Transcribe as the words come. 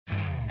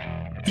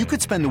You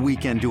could spend the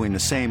weekend doing the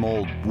same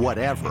old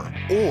whatever,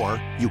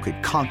 or you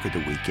could conquer the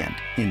weekend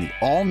in the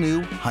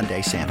all-new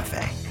Hyundai Santa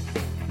Fe.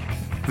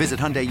 Visit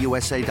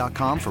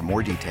HyundaiUSA.com for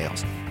more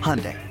details.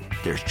 Hyundai,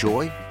 there's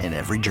joy in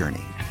every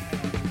journey.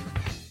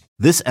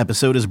 This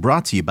episode is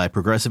brought to you by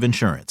Progressive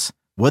Insurance.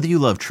 Whether you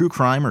love true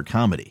crime or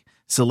comedy,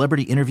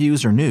 celebrity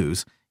interviews or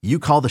news, you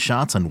call the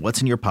shots on what's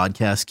in your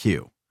podcast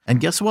queue. And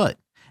guess what?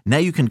 Now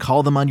you can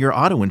call them on your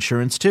auto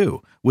insurance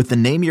too with the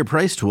Name Your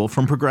Price tool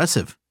from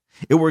Progressive.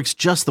 It works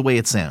just the way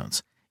it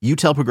sounds. You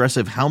tell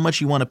Progressive how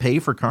much you want to pay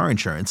for car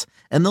insurance,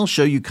 and they'll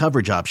show you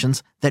coverage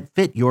options that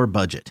fit your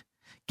budget.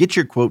 Get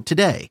your quote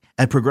today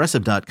at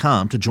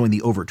Progressive.com to join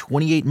the over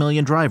 28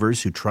 million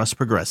drivers who trust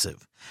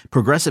Progressive.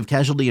 Progressive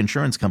Casualty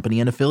Insurance Company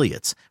and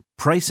Affiliates.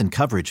 Price and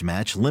coverage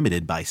match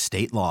limited by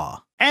state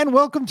law. And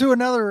welcome to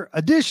another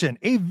edition,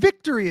 a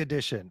victory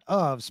edition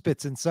of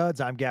Spits and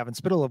Suds. I'm Gavin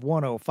Spittle of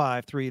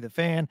 105.3 The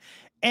Fan,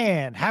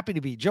 and happy to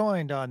be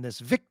joined on this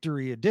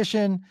victory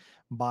edition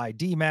by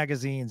D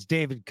Magazine's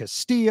David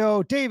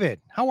Castillo. David,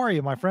 how are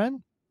you, my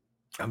friend?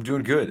 I'm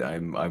doing good.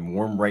 I'm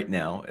warm right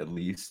now, at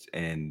least,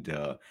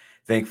 and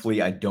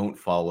thankfully I don't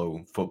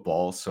follow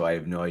football, so I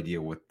have no idea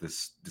what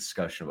this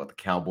discussion about the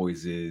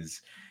Cowboys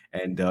is,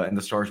 and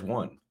the Stars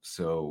won,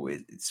 so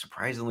it's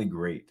surprisingly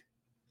great.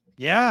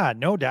 Yeah,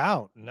 no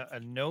doubt,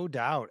 no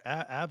doubt,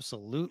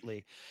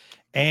 absolutely.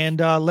 And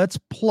let's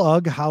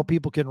plug how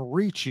people can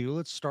reach you.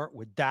 Let's start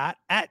with that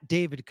at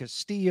David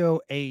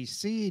Castillo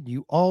AC. And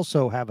you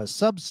also have a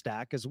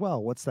Substack as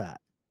well. What's that?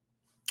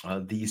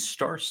 The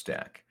Star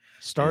Stack.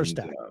 Star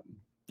Stack.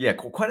 Yeah,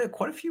 quite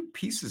a few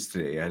pieces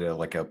today. I had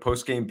a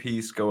post game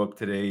piece go up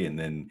today, and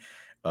then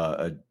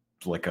a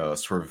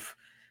sort of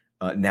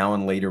now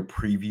and later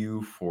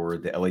preview for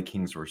the LA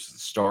Kings versus the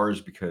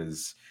Stars,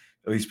 because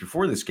at least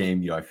before this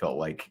game, I felt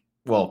like,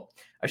 well,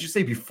 I should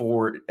say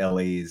before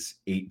LA's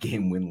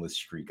 8-game winless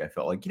streak, I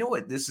felt like, you know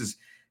what,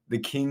 the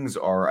Kings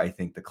are, I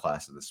think, the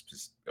class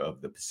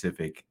of the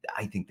Pacific.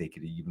 I think they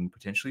could even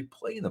potentially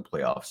play in the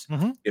playoffs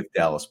if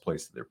Dallas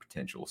plays to their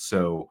potential.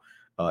 So,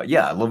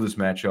 yeah, I love this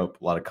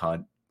matchup. A lot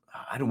of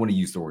I don't want to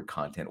use the word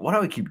content. Why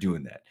do I keep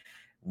doing that?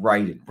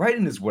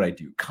 Writing is what I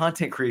do.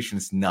 Content creation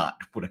is not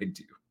what I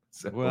do.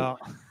 So, well,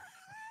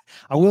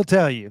 I will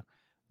tell you,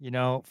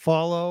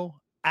 follow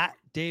at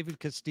David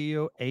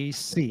Castillo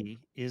AC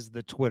is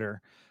the Twitter.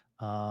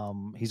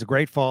 He's a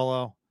great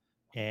follow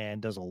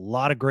and does a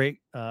lot of great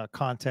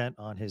content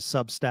on his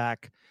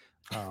Substack.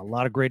 A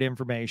lot of great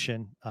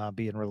information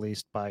being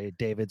released by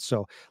David.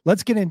 So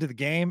let's get into the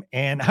game.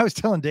 And I was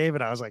telling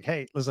David, I was like,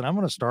 hey, listen, I'm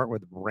going to start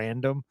with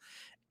random.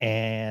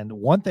 And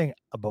one thing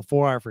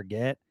before I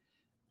forget,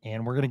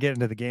 and we're going to get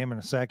into the game in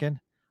a second,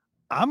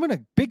 I'm going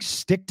to big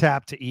stick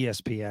tap to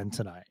ESPN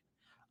tonight.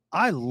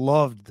 I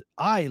loved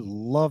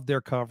their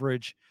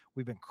coverage.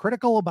 We've been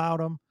critical about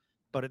them,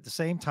 but at the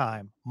same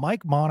time,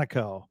 Mike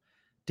Monaco,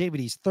 David,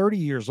 he's 30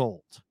 years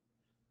old,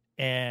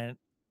 and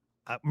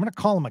I'm going to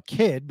call him a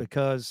kid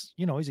because,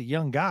 he's a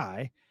young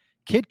guy.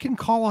 Kid can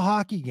call a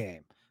hockey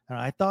game, and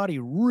I thought he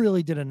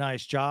really did a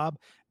nice job.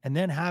 And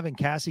then having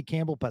Cassie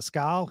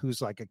Campbell-Pascal,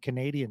 who's like a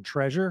Canadian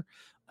treasure,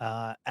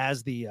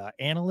 as the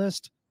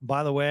analyst.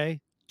 By the way,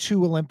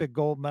 2 Olympic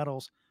gold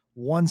medals,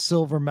 1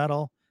 silver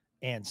medal,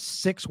 and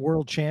 6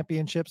 world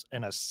championships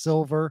and a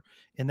silver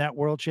in that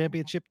world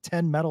championship,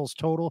 10 medals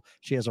total.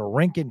 She has a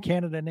rink in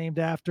Canada named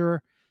after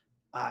her.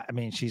 I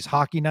mean, she's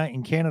Hockey Night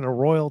in Canada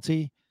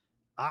royalty.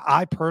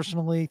 I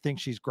personally think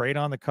she's great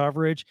on the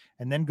coverage.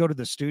 And then go to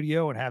the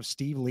studio and have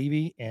Steve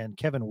Levy and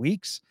Kevin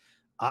Weeks.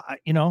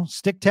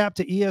 Stick tap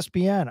to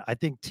ESPN. I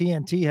think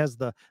TNT has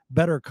the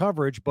better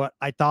coverage, but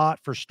I thought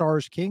for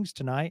Stars Kings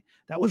tonight,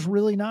 that was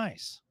really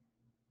nice.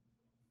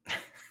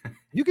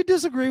 You could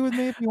disagree with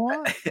me if you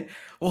want.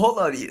 Well, hold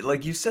on.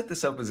 Like, you set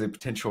this up as a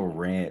potential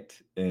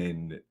rant,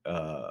 and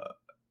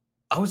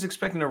I was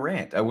expecting a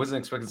rant. I wasn't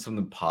expecting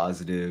something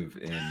positive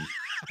and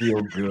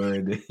feel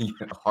good,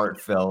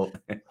 heartfelt.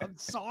 I'm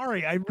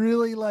sorry. I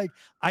really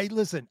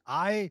listen.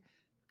 I'm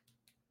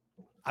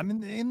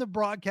in the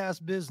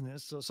broadcast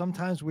business, so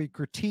sometimes we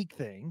critique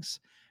things.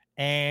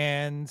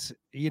 And,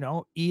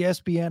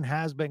 ESPN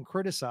has been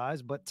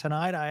criticized, but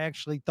tonight I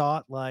actually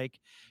thought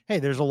hey,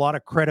 there's a lot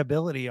of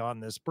credibility on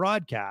this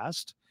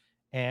broadcast.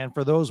 And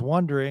for those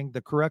wondering,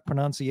 the correct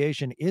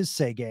pronunciation is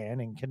Sagan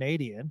in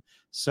Canadian.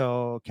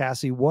 So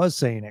Cassie was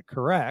saying it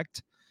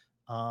correct.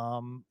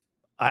 I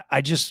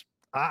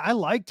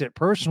liked it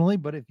personally,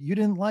 but if you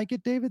didn't like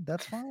it, David,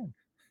 that's fine.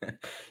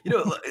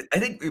 I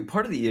think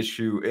part of the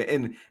issue,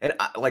 and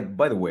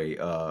by the way,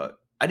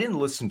 I didn't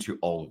listen to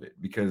all of it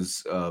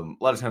because a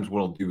lot of times what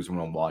I'll do is when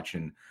I'm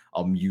watching,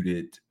 I'll mute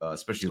it,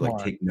 especially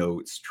Smart. take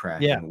notes,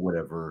 tracking,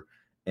 whatever.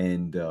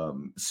 And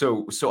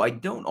so I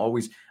don't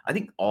always. I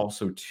think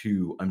also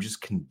too, I'm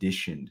just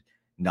conditioned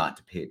not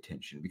to pay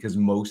attention because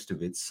most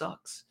of it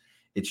sucks.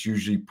 It's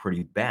usually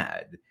pretty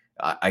bad.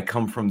 I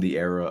come from the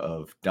era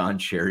of Don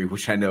Cherry,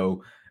 which I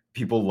know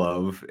people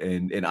love,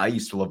 and I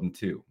used to love him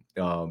too.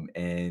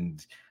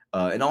 And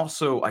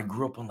also I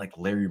grew up on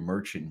Larry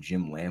Merchant and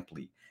Jim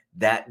Lampley.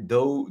 That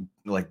though,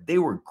 they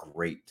were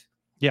great.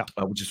 Yeah.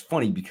 Which is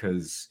funny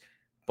because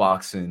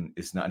boxing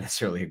is not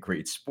necessarily a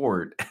great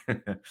sport.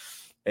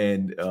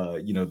 And,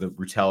 the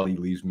brutality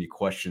leaves me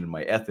questioning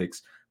my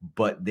ethics,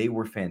 but they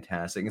were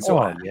fantastic. And so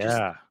Oh, I just,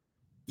 yeah.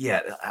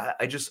 yeah,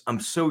 I'm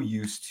so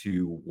used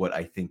to what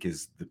I think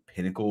is the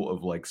pinnacle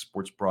of like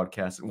sports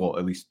broadcasting. Well,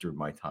 at least during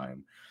my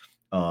time.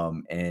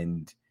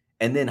 And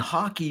then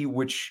hockey,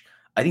 which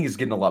I think is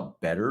getting a lot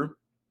better,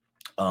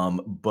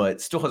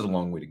 but still has a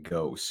long way to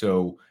go.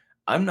 So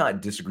I'm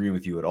not disagreeing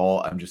with you at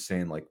all. I'm just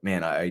saying, like,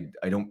 man, I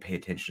don't pay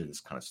attention to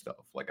this kind of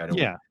stuff. Like, I don't.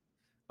 Yeah.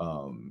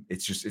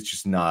 It's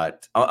just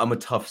not. I'm a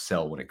tough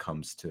sell when it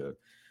comes to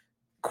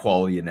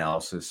quality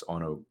analysis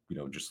on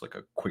just like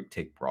a quick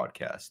take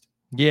broadcast.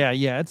 Yeah.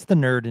 Yeah. It's the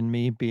nerd in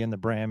me being the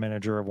brand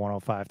manager of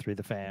 105.3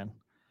 The Fan.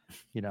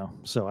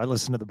 So I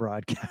listen to the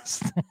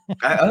broadcast.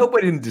 I hope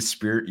I didn't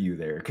dispirit you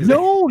there because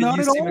No, not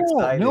you at seem all.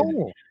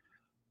 excited.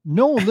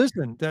 No,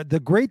 listen,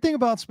 the great thing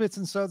about Spits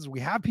and Suds,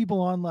 we have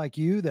people on like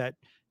you that,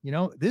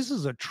 this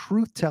is a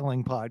truth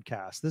telling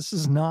podcast. This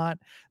is not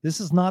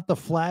the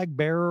flag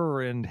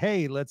bearer and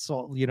hey, let's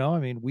all,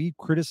 we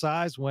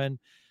criticize when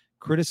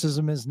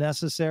criticism is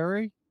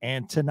necessary.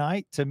 And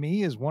tonight to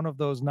me is one of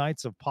those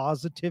nights of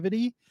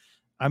positivity.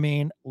 I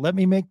mean, let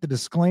me make the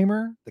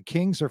disclaimer. The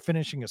Kings are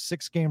finishing a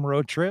 6-game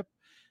road trip.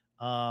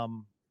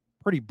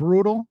 Pretty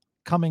brutal,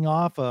 coming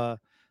off a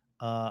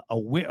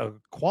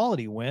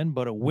quality win,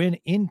 but a win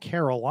in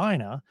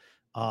Carolina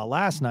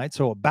last night.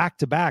 So a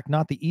back-to-back,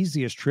 not the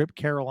easiest trip,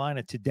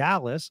 Carolina to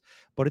Dallas.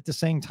 But at the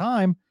same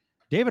time,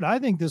 David, I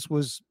think this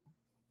was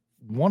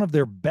one of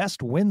their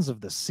best wins of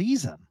the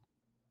season.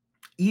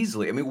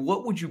 Easily. I mean,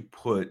 what would you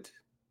put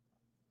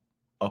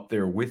up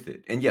there with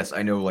it? And yes,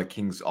 I know like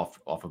Kings off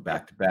a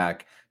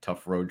back-to-back,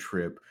 tough road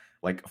trip,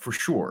 like for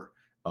sure.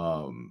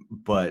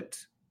 But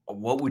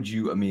what would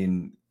you, I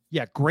mean,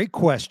 yeah, great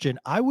question.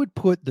 I would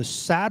put the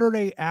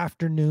Saturday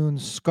afternoon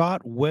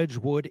Scott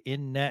Wedgwood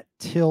in net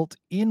tilt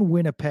in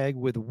Winnipeg,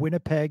 with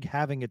Winnipeg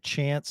having a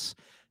chance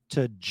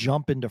to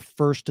jump into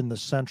first in the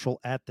Central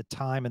at the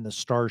time, and the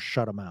Stars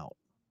shut them out.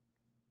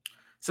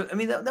 So, I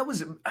mean, that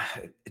was,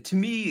 to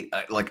me,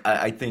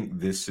 I think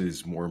this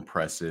is more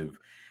impressive.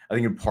 I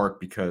think in part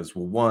because,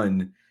 well,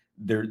 one,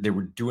 they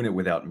were doing it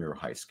without Miro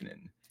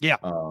Heiskanen. Yeah,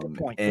 good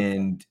point.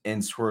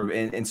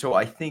 And so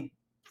I think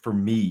for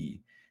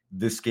me,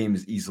 this game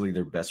is easily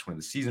their best win of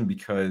the season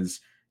because,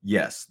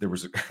 yes, there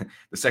was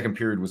the second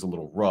period was a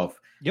little rough,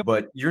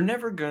 but you're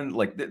never going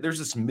to there's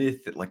this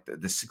myth that like the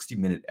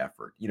 60-minute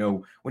effort,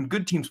 when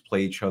good teams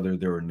play each other,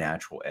 there are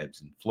natural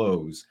ebbs and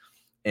flows.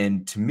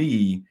 And to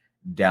me,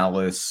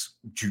 Dallas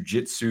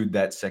jiu-jitsu'd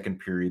that second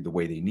period the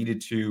way they needed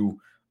to,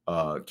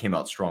 came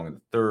out strong in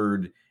the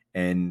third.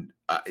 And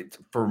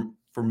for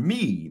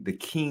me, the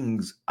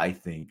Kings, I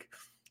think,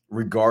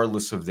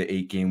 regardless of the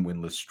 8-game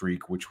winless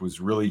streak, which was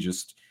really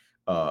just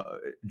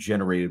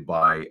generated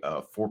by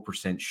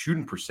 4%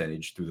 shooting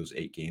percentage through those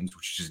 8 games,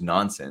 which is just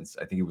nonsense.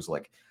 I think it was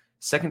like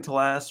second to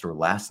last or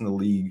last in the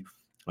league,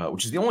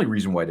 which is the only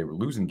reason why they were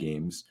losing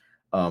games.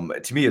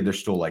 To me, they're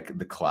still like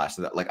the class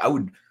of that. Like I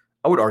would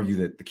argue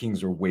that the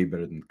Kings are way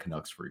better than the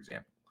Canucks, for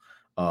example.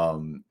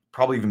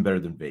 Probably even better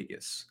than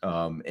Vegas.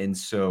 And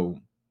so,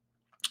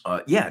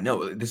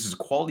 this is a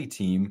quality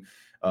team.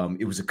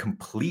 It was a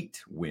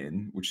complete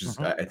win, which is,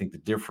 I think, the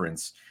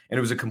difference. And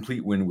it was a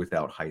complete win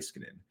without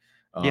Heiskanen.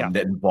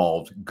 That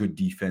involved good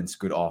defense,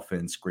 good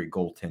offense, great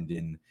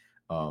goaltending.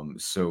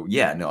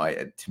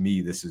 To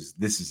me, this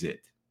is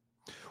it.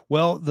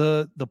 Well,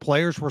 the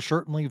players were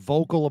certainly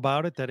vocal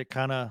about it, that it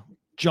kind of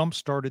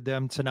jump-started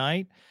them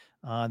tonight.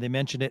 They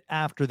mentioned it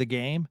after the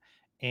game.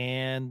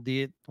 And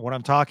what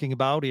I'm talking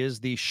about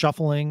is the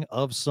shuffling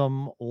of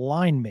some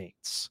line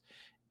mates.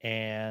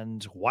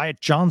 And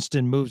Wyatt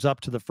Johnston moves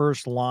up to the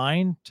first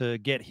line to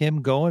get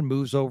him going,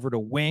 moves over to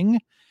wing.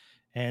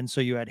 And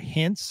so you had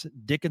Hintz,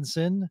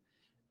 Dickinson,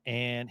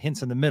 and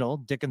Hintz in the middle,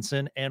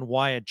 Dickinson and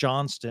Wyatt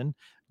Johnston.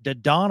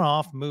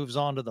 Dadonov moves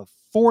on to the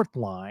fourth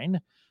line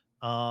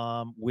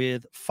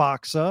with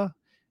Faksa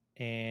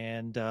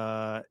and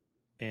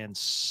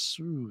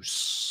Sue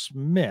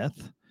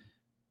Smith.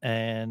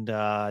 And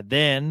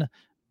then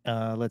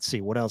let's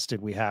see, what else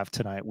did we have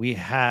tonight? We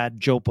had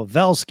Joe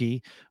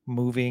Pavelski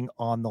moving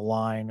on the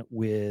line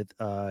with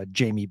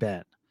Jamie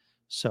Benn.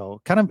 So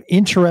kind of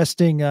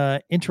interesting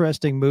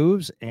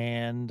moves.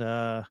 And,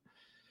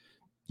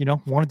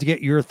 wanted to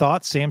get your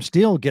thoughts. Sam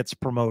Steele gets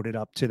promoted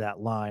up to that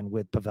line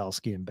with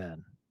Pavelski and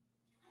Benn.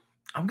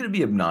 I'm going to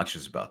be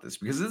obnoxious about this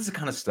because this is the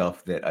kind of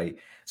stuff that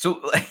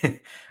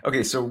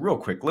okay, so real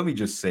quick, let me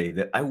just say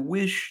that I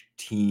wish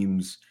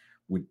teams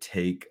would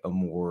take a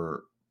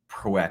more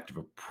proactive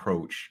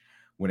approach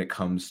when it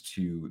comes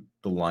to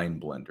the line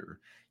blender.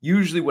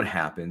 Usually what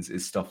happens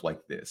is stuff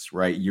like this,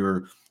 right?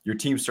 Your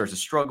team starts to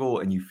struggle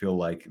and you feel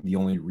like the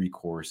only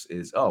recourse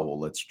is, oh, well,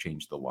 let's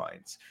change the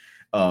lines.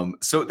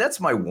 So that's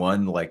my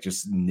one,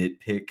 just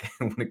nitpick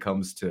when it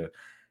comes to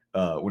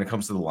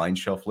the line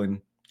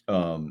shuffling.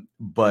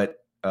 But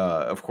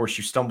of course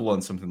you stumble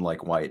on something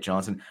like Wyatt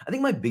Johnston. I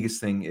think my biggest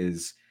thing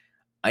is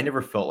I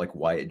never felt like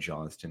Wyatt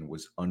Johnston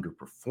was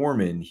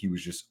underperforming. He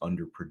was just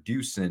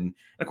underproducing. And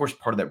of course,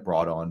 part of that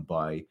brought on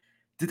by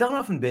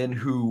Dadonov and Ben,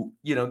 who,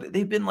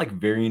 they've been like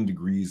varying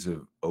degrees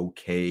of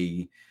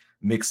okay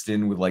mixed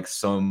in with like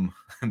some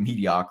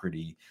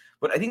mediocrity.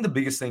 But I think the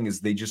biggest thing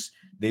is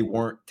they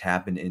weren't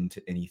tapping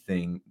into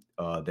anything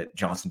that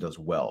Johnston does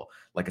well,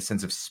 like a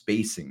sense of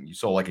spacing. You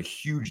saw like a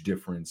huge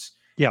difference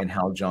in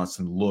how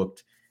Johnston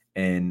looked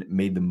and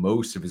made the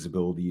most of his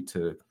ability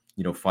to,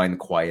 find the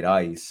quiet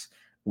ice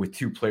with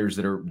two players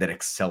that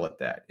excel at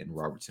that in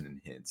Robertson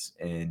and Hintz.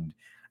 And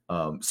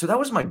so that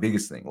was my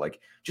biggest thing. Like,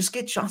 just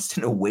get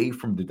Johnston away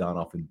from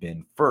Dadonov and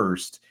Ben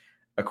first.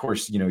 Of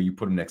course, you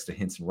put him next to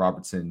Hintz and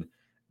Robertson.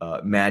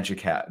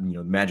 Magic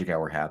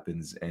hour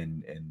happens,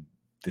 and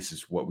this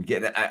is what we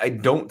get. I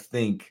don't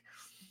think,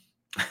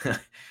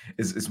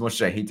 as much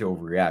as I hate to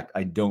overreact,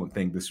 I don't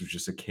think this was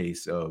just a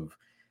case of,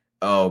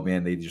 oh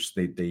man,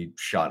 they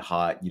shot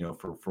hot,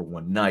 for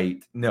one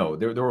night. No,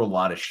 there were a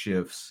lot of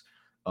shifts,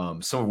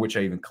 some of which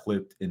I even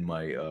clipped in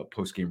my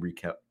post-game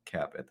recap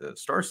at the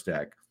Star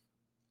Stack,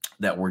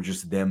 that were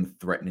just them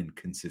threatening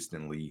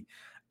consistently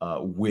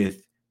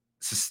with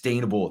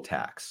sustainable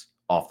attacks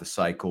off the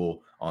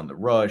cycle, on the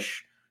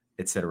rush,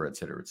 et cetera, et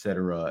cetera, et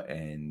cetera.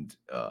 And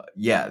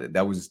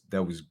that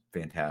was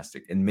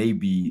fantastic, and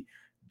maybe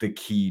the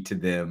key to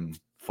them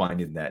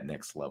finding that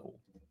next level.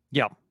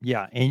 Yeah.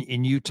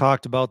 And you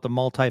talked about the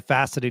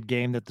multifaceted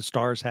game that the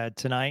Stars had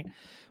tonight.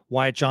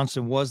 Wyatt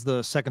Johnston was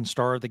the second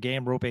star of the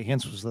game. Roope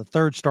Hintz was the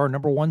third star.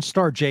 Number one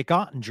star, Jake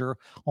Ottinger,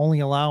 only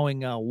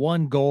allowing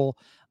one goal.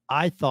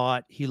 I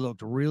thought he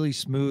looked really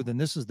smooth, and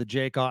this is the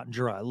Jake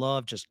Ottinger I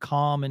love, just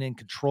calm and in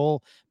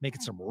control,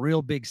 making some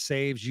real big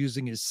saves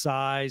using his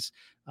size.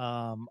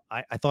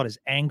 I thought his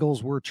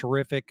angles were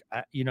terrific.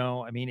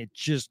 It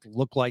just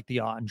looked like the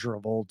Ottinger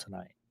of old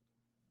tonight.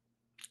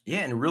 Yeah,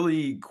 and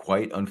really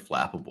quite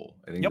unflappable.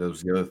 I think that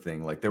was the other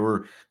thing. Like, there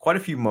were quite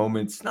a few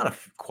moments,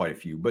 quite a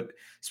few, but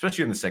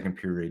especially in the second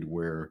period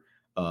where,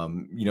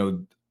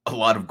 a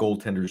lot of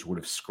goaltenders would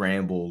have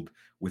scrambled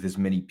with as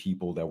many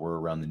people that were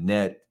around the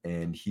net,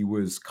 and he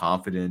was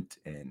confident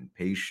and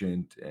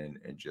patient and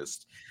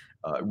just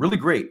really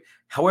great.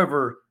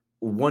 However,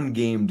 one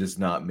game does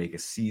not make a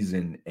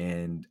season,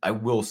 and I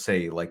will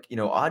say,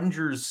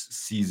 Ottinger's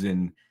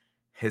season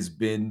has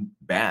been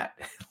bad.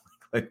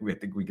 I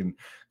think we can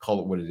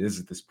call it what it is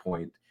at this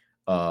point.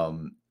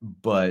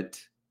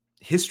 But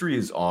history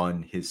is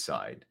on his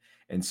side.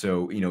 And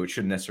so, it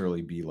shouldn't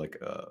necessarily be like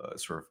a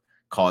sort of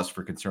cause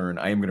for concern.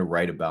 I am going to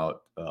write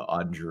about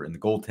Ottinger and the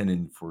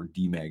goaltending for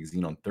D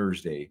Magazine on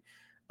Thursday.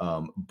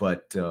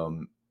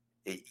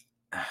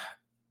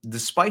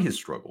 Despite his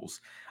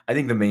struggles, I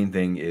think the main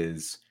thing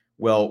is,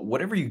 well,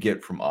 whatever you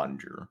get from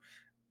Ottinger,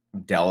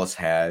 Dallas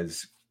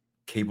has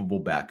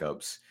capable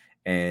backups.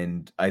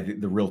 And I think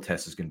the real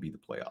test is going to be the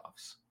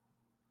playoffs.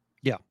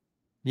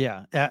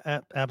 Yeah,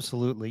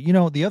 absolutely.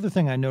 The other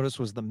thing I noticed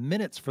was the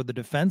minutes for the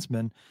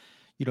defensemen.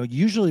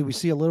 Usually we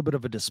see a little bit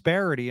of a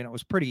disparity, and it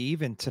was pretty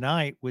even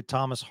tonight with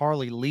Thomas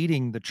Harley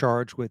leading the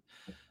charge with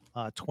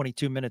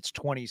 22 minutes,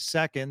 20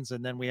 seconds.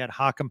 And then we had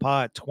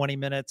Hakanpää at 20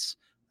 minutes.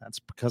 That's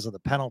because of the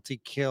penalty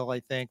kill,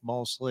 I think,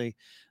 mostly.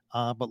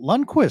 But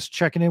Lundqvist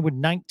checking in with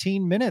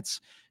 19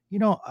 minutes.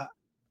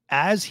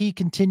 As he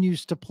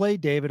continues to play,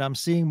 David, I'm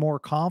seeing more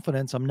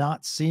confidence. I'm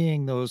not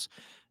seeing those,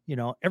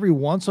 every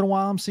once in a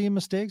while I'm seeing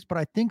mistakes, but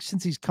I think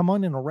since he's come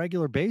on a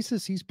regular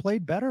basis, he's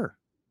played better.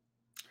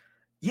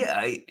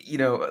 Yeah,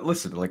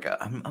 listen,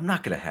 I'm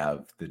not going to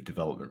have the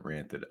development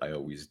rant that I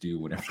always do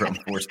whenever I'm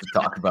forced to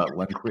talk about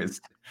Lundqvist,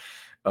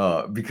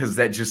 because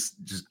that just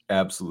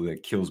absolutely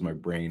kills my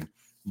brain.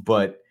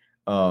 But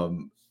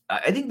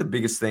I think the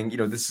biggest thing,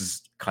 this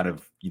is kind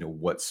of,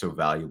 what's so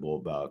valuable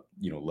about,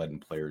 letting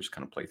players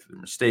kind of play through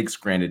their mistakes.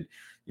 Granted,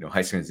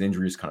 Heiskanen's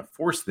injuries kind of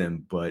forced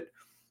them, but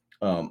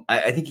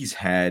I think he's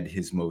had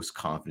his most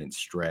confident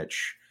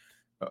stretch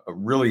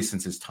really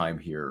since his time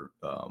here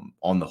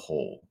on the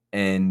whole.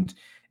 And,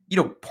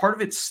 part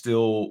of it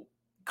still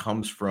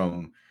comes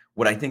from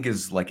what I think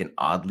is like an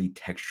oddly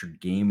textured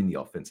game in the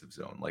offensive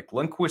zone. Like,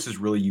 Lundqvist is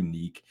really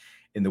unique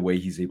in the way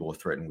he's able to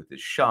threaten with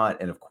his shot.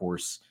 And of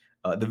course,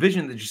 the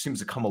vision that just seems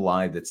to come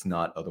alive that's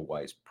not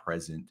otherwise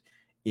present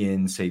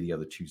in, say, the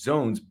other two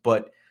zones.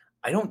 But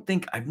I don't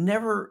think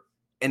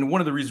and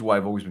one of the reasons why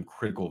I've always been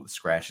critical of the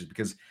scratch is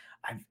because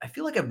I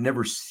feel like I've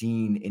never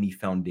seen any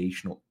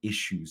foundational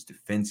issues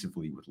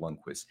defensively with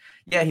Lundqvist.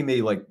 Yeah, he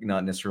may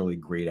not necessarily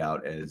grade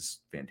out as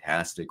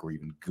fantastic or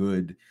even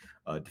good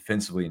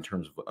defensively in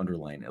terms of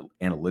underlying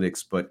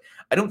analytics, but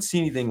I don't see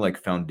anything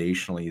like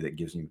foundationally that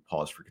gives me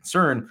pause for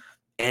concern.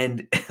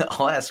 And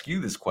I'll ask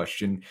you this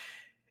question.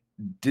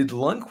 Did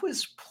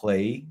Lundqvist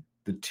play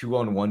the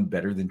 2-on-1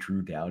 better than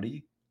Drew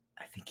Doughty?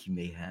 I think he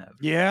may have.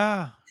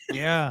 Yeah.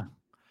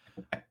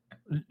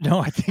 No,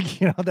 I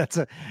think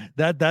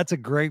that's a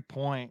great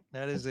point.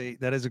 That is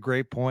a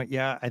great point.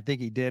 Yeah, I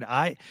think he did.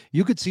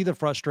 You could see the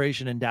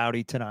frustration in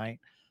Doughty tonight.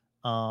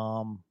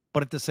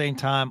 But at the same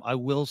time, I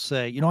will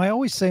say, I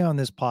always say on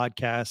this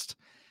podcast,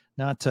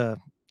 not to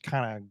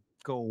kind of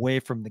go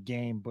away from the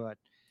game, but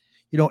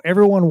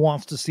everyone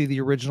wants to see the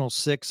original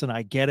six, and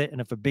I get it. And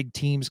if a big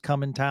team's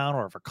come in town,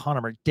 or if a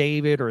Connor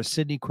McDavid or a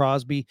Sidney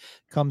Crosby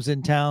comes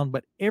in town,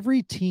 but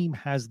every team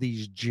has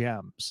these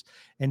gems.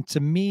 And to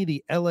me,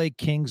 the LA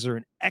Kings are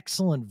an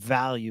excellent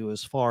value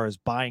as far as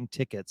buying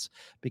tickets,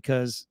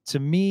 because to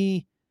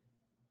me,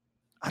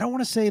 I don't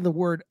want to say the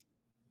word.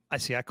 I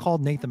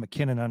called Nathan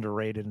MacKinnon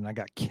underrated, and I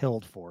got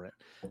killed for it.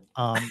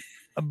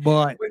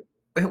 But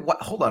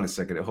hold on a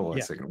second. Hold on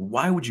a second.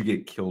 Why would you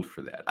get killed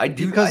for that?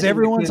 Because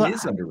everyone's like,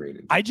 is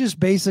underrated. I just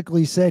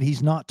basically said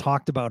he's not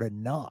talked about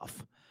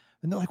enough.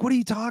 And they're like, what are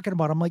you talking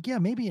about? I'm like, yeah,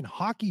 maybe in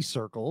hockey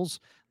circles,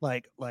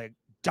 like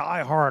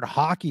diehard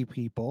hockey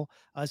people.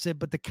 I said,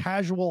 but the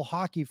casual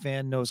hockey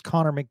fan knows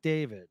Connor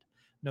McDavid,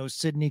 knows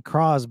Sidney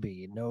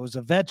Crosby, knows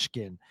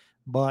Ovechkin,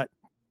 but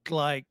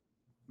like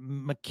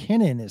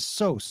MacKinnon is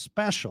so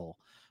special.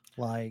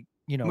 Like,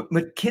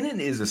 MacKinnon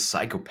is a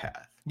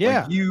psychopath.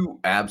 Yeah. Like, you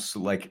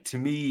absolutely, like, to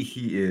me,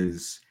 he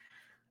is,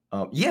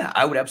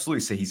 I would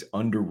absolutely say he's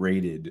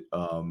underrated,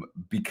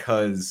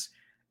 because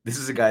this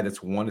is a guy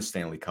that's won a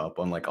Stanley Cup,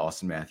 unlike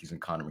Austin Matthews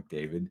and Connor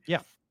McDavid. Yeah.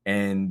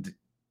 And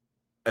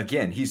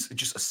again, he's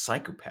just a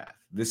psychopath.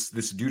 This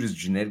dude is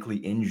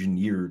genetically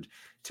engineered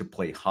to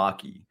play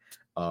hockey.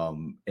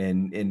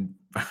 And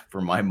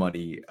for my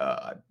money,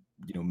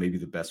 maybe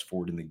the best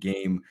forward in the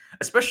game,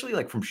 especially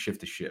like from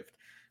shift to shift.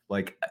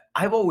 Like,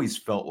 I've always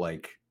felt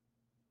like,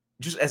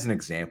 just as an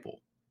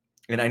example,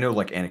 and I know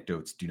like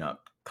anecdotes do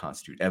not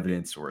constitute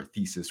evidence or a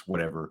thesis,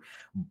 whatever,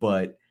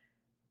 but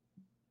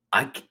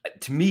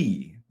to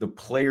me, the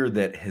player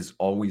that has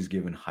always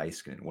given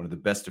Heiskanen, one of the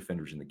best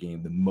defenders in the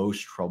game, the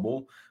most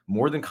trouble,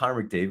 more than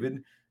Connor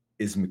McDavid,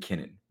 is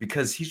MacKinnon,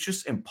 because he's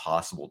just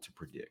impossible to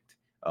predict.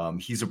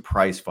 He's a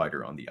prize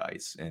fighter on the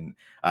ice, and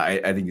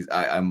I think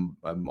I'm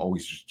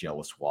always just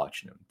jealous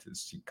watching him, to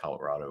see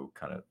Colorado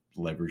kind of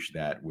leverage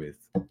that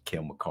with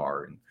Cale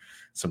Makar and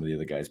some of the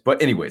other guys.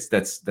 But anyways,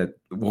 that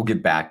we'll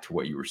get back to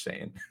what you were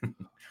saying.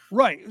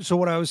 Right. So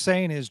what I was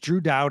saying is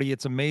Drew Doughty,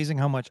 it's amazing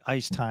how much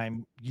ice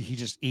time he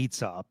just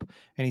eats up,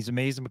 and he's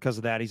amazing because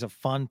of that. He's a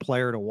fun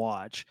player to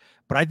watch.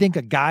 But I think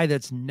a guy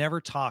that's never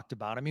talked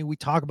about, I mean, we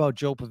talk about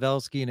Joe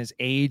Pavelski and his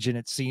age, and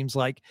it seems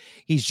like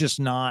he's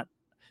just not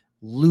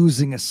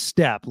losing a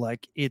step.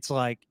 Like, it's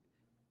like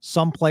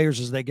some players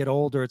as they get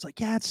older, it's like,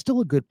 yeah, it's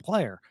still a good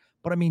player.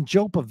 But I mean,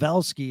 Joe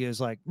Pavelski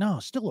is like, no,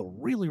 still a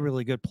really,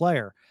 really good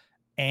player.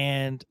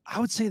 And I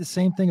would say the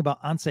same thing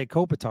about Anze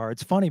Kopitar.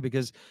 It's funny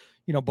because,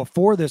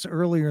 before this,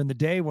 earlier in the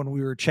day when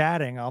we were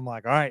chatting, I'm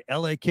like, all right,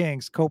 LA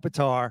Kings,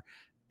 Kopitar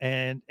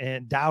and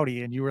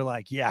Doughty. And you were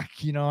like, yeah,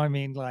 I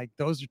mean, like,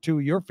 those are two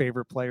of your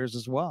favorite players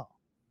as well.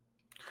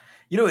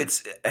 I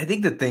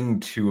think the thing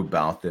too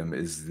about them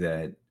is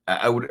that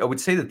I would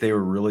say that they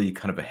were really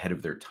kind of ahead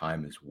of their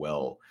time as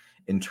well,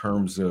 in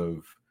terms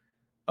of,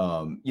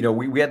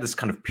 we had this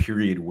kind of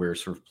period where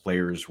sort of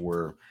players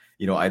were,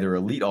 either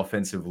elite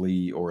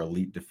offensively or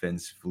elite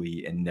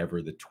defensively, and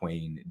never the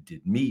twain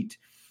did meet.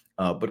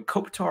 But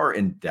Kopitar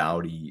and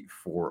Doughty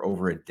for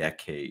over a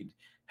decade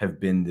have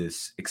been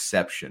this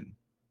exception,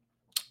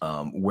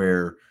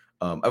 where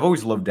I've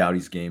always loved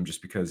Doughty's game,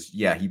 just because,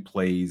 he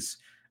plays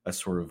a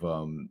sort of,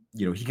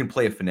 he can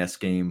play a finesse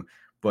game,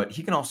 but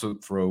he can also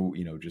throw,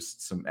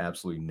 just some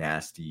absolutely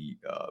nasty,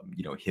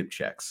 hip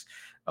checks,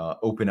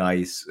 open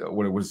ice,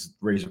 what it was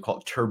Razor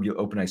called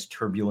open ice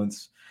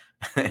turbulence.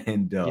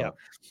 And,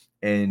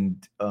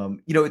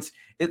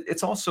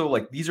 it's also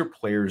like, these are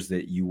players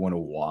that you want to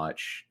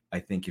watch, I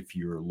think, if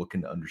you're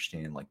looking to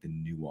understand like the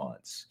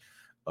nuance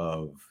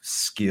of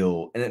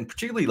skill, and then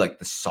particularly like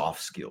the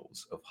soft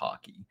skills of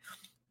hockey,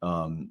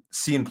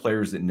 seeing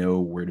players that know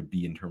where to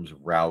be in terms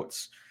of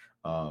routes.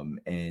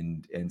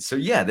 And so,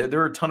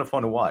 they're a ton of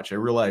fun to watch. I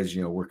realize,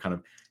 we're kind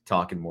of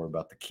talking more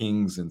about the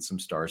Kings, and some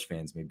Stars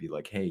fans may be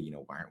like, hey,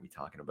 why aren't we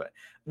talking about it?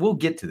 We'll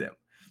get to them.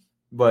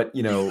 But,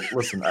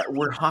 listen,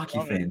 we're hockey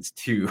fans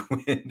too.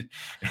 And,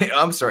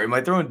 I'm sorry, am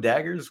I throwing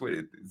daggers?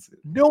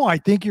 No, I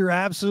think you're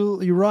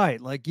absolutely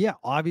right. Like,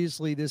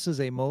 obviously this is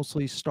a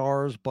mostly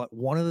Stars, but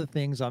one of the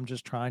things I'm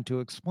just trying to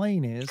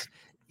explain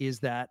is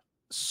that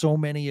so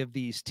many of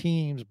these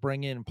teams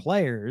bring in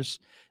players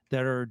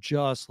that are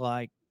just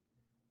like,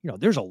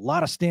 there's a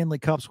lot of Stanley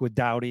Cups with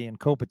Doughty and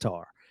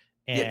Kopitar.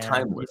 And,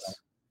 timeless.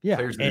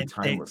 Players that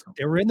are timeless.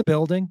 They were in the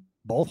building,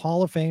 both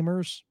Hall of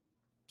Famers.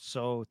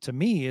 So to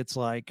me, it's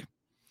like,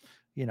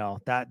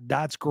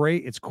 that's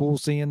great. It's cool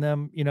seeing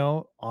them,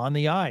 on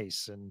the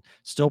ice and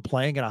still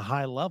playing at a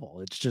high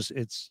level. It's just,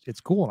 it's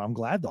cool. And I'm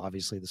glad,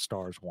 obviously, the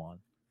Stars won.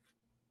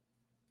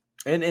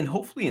 And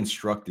hopefully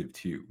instructive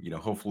too,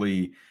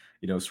 hopefully,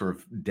 sort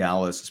of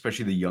Dallas,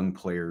 especially the young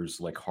players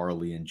like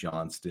Harley and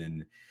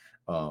Johnston,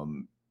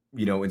 and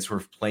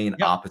sort of playing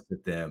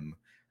opposite them,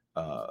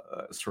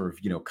 sort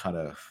of, kind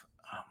of,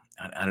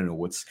 I don't know,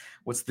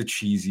 what's the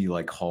cheesy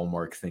like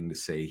Hallmark thing to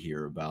say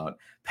here about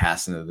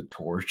passing of the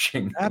torch?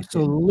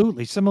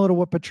 Absolutely. Similar to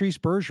what Patrice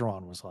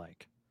Bergeron was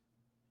like,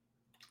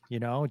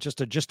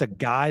 just a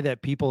guy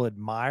that people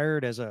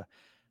admired as a,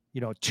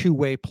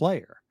 two-way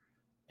player,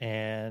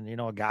 and,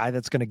 a guy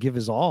that's going to give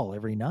his all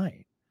every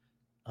night.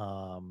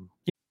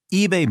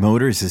 eBay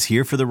Motors is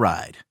here for the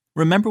ride.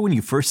 Remember when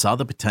you first saw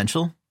the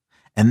potential?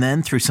 And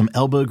then through some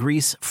elbow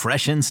grease,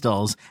 fresh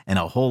installs, and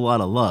a whole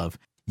lot of love,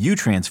 you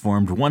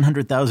transformed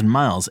 100,000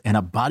 miles and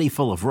a body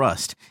full of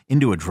rust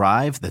into a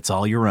drive that's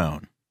all your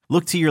own.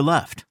 Look to your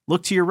left.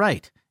 Look to your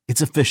right.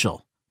 It's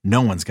official.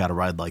 No one's got a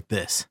ride like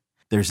this.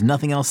 There's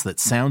nothing else that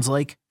sounds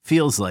like,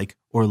 feels like,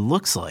 or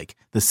looks like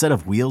the set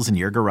of wheels in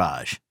your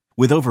garage.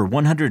 With over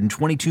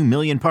 122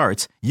 million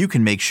parts, you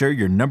can make sure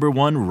your number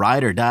one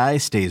ride or die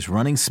stays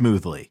running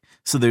smoothly.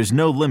 So there's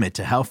no limit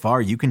to how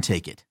far you can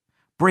take it.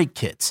 Brake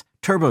kits,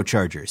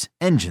 turbochargers,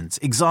 engines,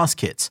 exhaust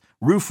kits,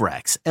 roof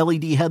racks,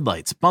 LED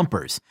headlights,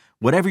 bumpers,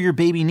 whatever your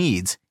baby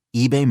needs,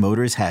 eBay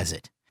Motors has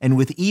it. And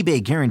with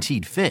eBay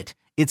Guaranteed Fit,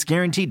 it's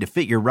guaranteed to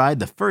fit your ride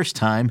the first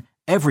time,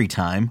 every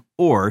time,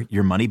 or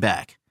your money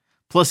back.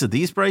 Plus at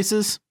these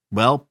prices,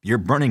 well, you're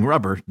burning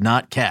rubber,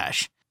 not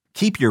cash.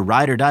 Keep your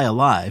ride or die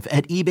alive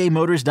at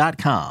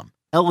ebaymotors.com.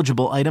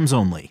 Eligible items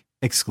only.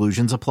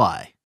 Exclusions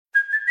apply.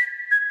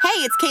 Hey,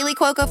 it's Kaylee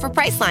Cuoco for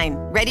Priceline.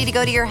 Ready to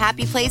go to your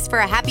happy place for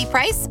a happy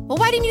price? Well,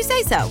 why didn't you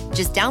say so?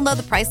 Just download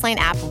the Priceline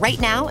app right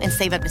now and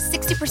save up to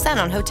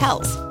 60% on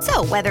hotels.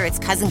 So whether it's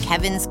Cousin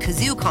Kevin's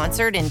Kazoo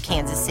Concert in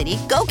Kansas City,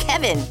 go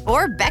Kevin,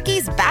 or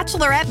Becky's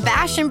Bachelorette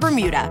Bash in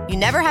Bermuda, you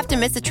never have to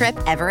miss a trip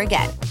ever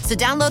again. So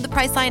download the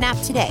Priceline app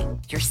today.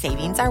 Your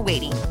savings are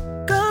waiting.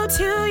 Go to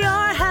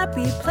your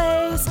happy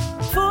place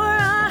for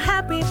a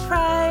happy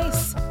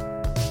price.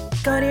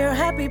 Go to your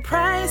happy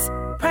price,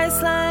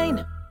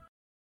 Priceline.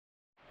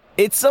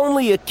 It's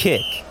only a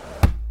kick,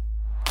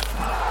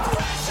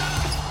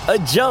 a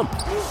jump,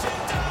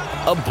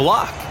 a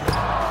block.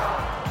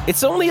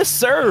 It's only a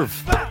serve.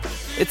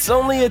 It's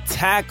only a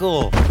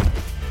tackle,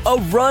 a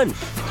run.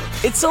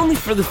 It's only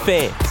for the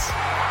fans.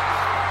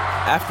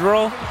 After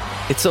all,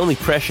 it's only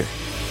pressure.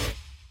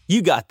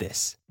 You got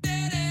this.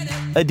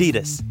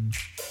 Adidas.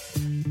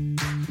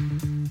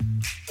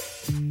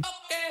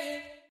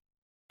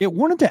 Yeah,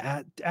 wanted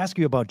to ask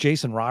you about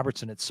Jason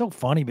Robertson. It's so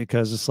funny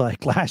because it's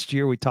like last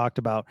year we talked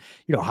about,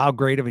 how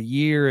great of a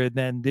year. And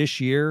then this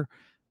year,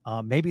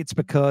 maybe it's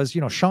because,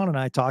 Sean and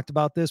I talked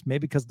about this, maybe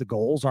because the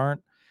goals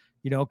aren't,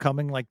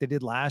 coming like they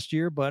did last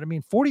year. But I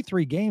mean,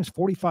 43 games,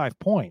 45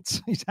 points.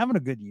 He's having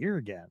a good year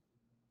again.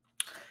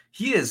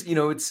 He is,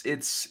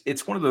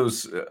 it's one of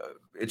those,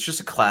 it's just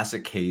a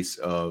classic case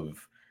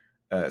of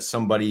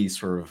somebody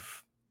sort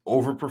of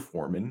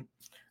overperforming,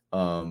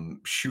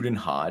 shooting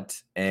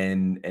hot,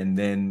 and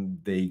then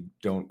they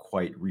don't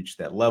quite reach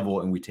that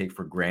level, and we take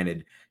for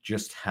granted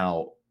just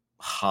how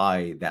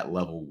high that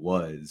level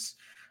was,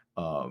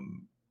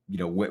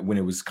 when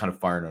it was kind of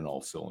firing on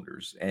all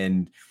cylinders.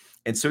 And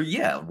so,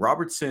 yeah,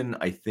 Robertson,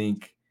 I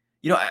think,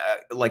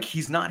 like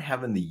he's not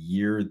having the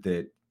year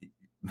that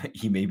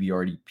he maybe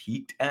already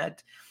peaked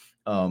at,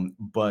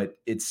 but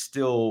it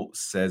still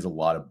says a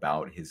lot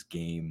about his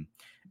game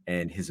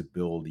and his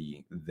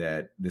ability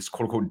that this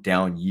quote unquote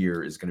down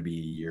year is going to be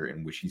a year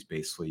in which he's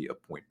basically a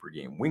point per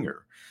game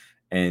winger.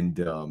 And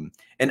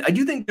I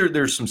do think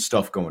there's some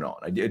stuff going on.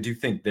 I do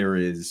think there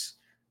is,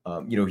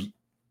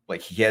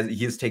 he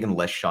has taken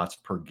less shots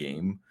per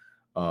game.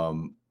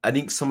 I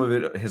think some of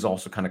it has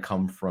also kind of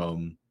come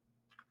from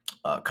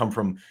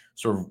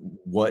sort of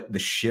what the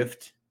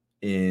shift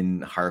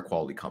in higher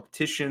quality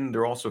competition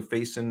they're also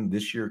facing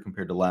this year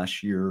compared to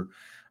last year.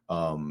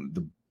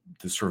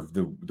 The sort of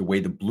the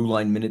way the blue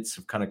line minutes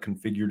have kind of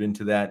configured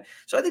into that.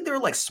 So I think there are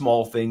like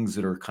small things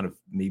that are kind of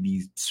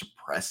maybe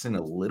suppressing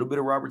a little bit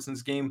of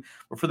Robertson's game,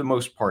 but for the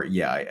most part,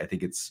 yeah, I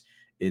think it's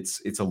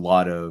a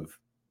lot of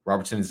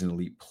Robertson is an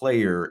elite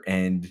player,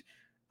 and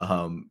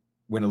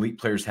when elite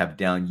players have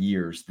down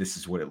years, this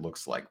is what it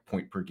looks like: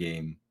 point per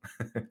game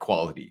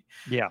quality.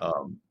 Yeah.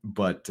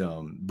 But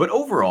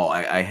overall,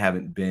 I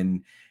haven't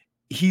been.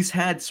 He's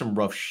had some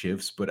rough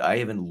shifts, but I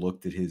haven't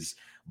looked at his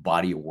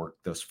body of work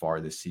thus far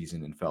this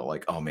season and felt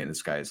like, oh man,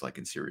 this guy is like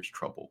in serious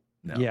trouble.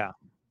 No.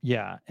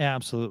 Yeah,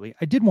 absolutely.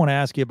 I did want to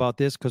ask you about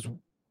this because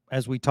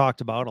as we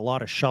talked about, a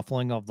lot of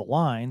shuffling of the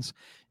lines,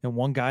 and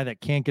one guy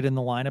that can't get in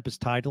the lineup is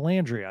Ty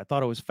Dellandrea. I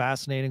thought it was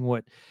fascinating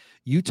what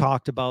you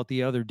talked about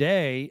the other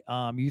day.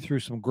 You threw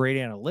some great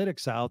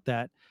analytics out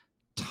that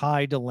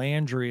Ty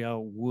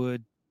Dellandrea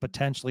would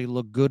potentially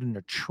look good in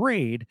a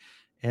trade,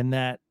 and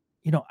that,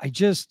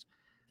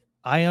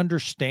 I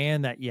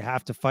understand that you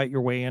have to fight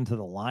your way into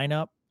the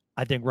lineup.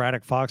 I think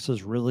Radek Fox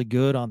is really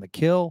good on the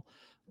kill.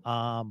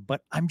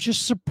 But I'm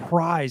just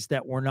surprised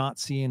that we're not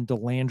seeing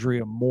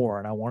Dellandrea more.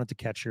 And I wanted to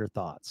catch your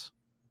thoughts.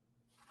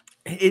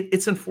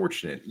 It's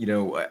unfortunate.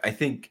 I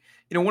think,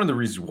 one of the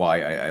reasons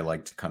why I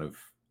like to kind of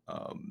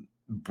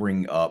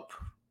bring up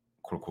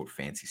quote unquote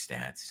fancy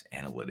stats,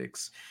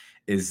 analytics,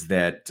 is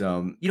that,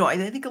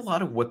 I think a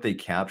lot of what they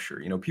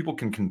capture, people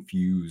can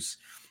confuse,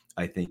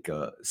 I think,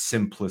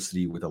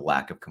 simplicity with a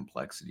lack of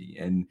complexity.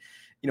 And,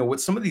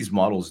 what some of these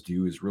models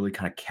do is really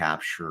kind of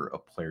capture a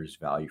player's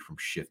value from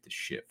shift to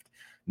shift,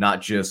 not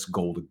just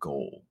goal to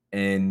goal.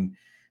 And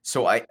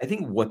so I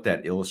think what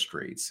that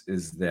illustrates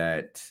is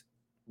that,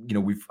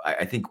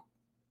 I think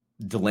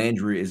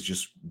Dellandrea is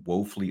just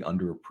woefully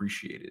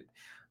underappreciated.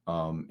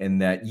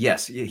 And that,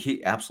 yes,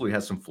 he absolutely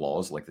has some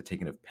flaws, like the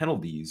taking of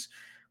penalties,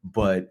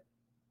 but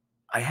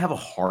I have a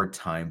hard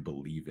time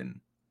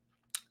believing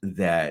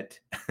that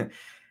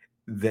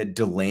that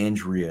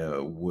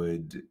Delandria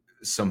would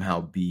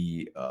somehow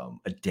be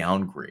a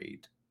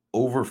downgrade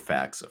over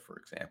Faxa, for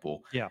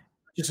example, Yeah.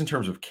 just in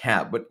terms of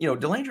cap. But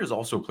Delandria is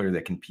also a player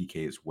that can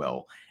PK as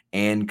well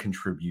and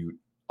contribute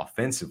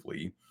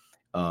offensively,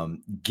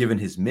 given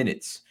his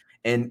minutes.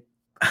 And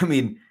I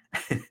mean,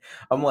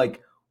 I'm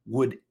like,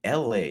 would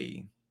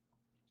LA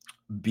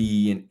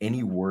be in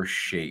any worse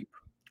shape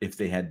if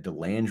they had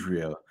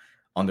Delandria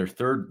on their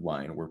third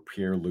line, where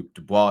Pierre-Luc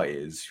Dubois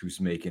is, who's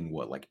making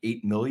what, like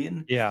 8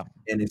 million, Yeah.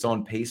 and is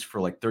on pace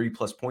for like 30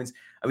 plus points?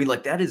 I mean,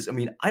 like that is, I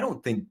mean, I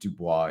don't think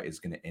Dubois is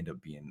going to end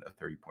up being a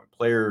 30-point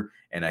player,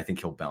 and I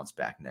think he'll bounce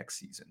back next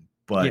season.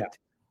 But Yeah.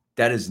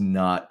 that is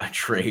not a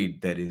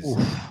trade that is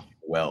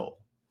well.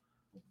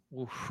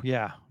 Oof,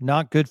 yeah,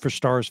 not good for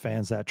Stars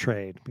fans, that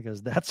trade,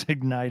 because that's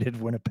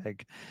ignited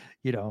Winnipeg,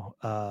 And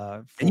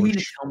you mean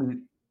to tell me,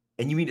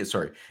 and you mean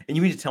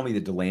to tell me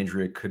that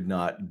Delandria could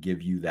not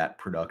give you that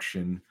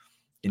production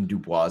in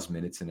Dubois'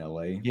 minutes in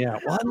LA? Yeah,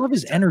 well, I love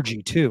his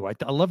energy too. I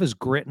love his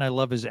grit and I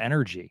love his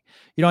energy.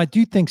 I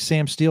do think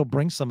Sam Steele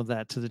brings some of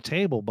that to the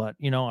table, but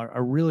I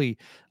really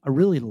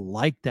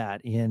like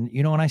that and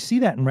I see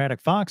that in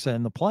Radek Faksa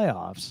in the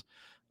playoffs.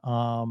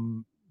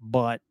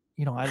 But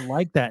I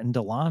like that in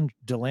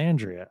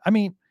Delandria. I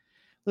mean,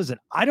 listen,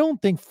 I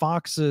don't think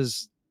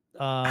Fox's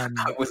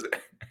Was it?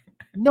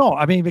 no,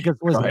 I mean, because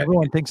listen, Right.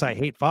 everyone thinks I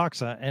hate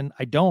Faksa, and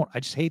I don't. I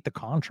just hate the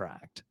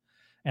contract.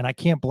 And I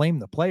can't blame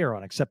the player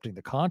on accepting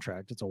the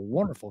contract. It's a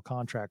wonderful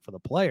contract for the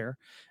player.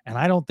 And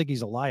I don't think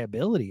he's a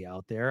liability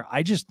out there.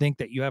 I just think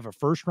that you have a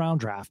first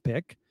round draft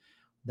pick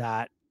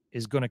that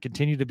is going to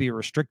continue to be a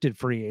restricted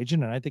free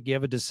agent. And I think you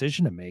have a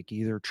decision to make: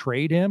 either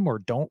trade him or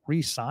don't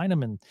re-sign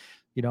him. And,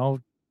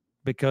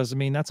 because I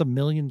mean, that's $1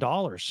 million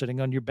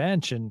sitting on your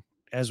bench. And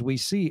as we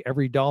see,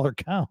 every dollar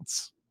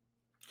counts.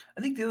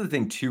 I think the other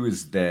thing too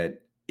is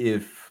that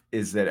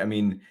I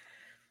mean,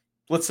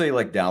 let's say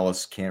like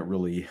Dallas can't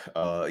really,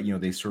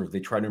 they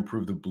try to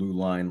improve the blue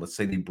line. Let's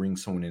say they bring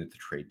someone in at the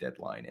trade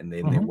deadline and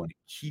then they want to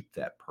keep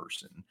that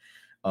person.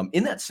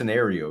 In that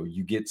scenario,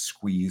 you get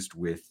squeezed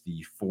with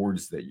the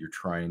forwards that you're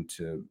trying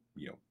to,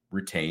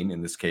 retain.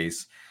 In this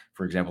case,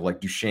 for example,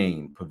 like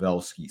Duchesne,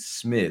 Pavelski,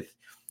 Smith.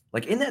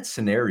 Like in that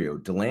scenario,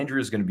 Delandria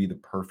is going to be the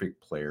perfect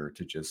player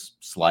to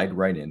just slide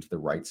right into the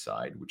right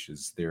side, which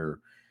is the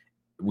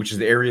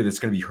area that's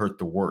going to be hurt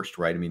the worst,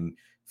 right? I mean,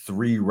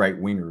 3 right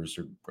wingers,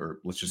 or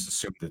let's just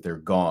assume that they're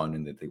gone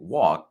and that they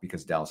walk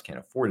because Dallas can't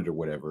afford it or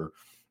whatever.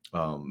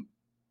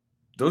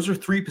 Those are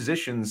 3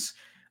 positions,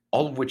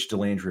 all of which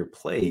Delandria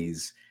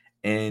plays.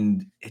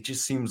 And it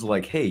just seems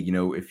like, hey,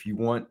 if you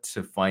want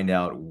to find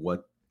out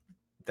what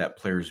that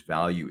player's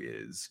value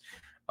is,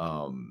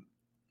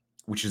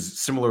 which is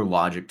similar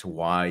logic to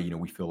why,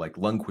 we feel like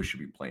Lundqvist should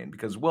be playing,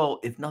 because, well,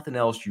 if nothing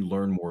else, you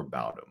learn more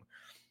about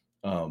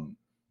him.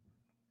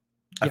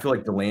 I feel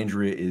like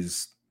Delandria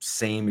is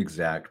same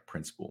exact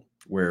principle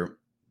where,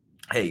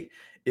 hey,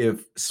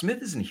 if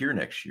Smith isn't here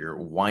next year,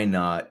 why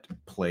not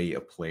play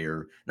a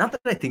player? Not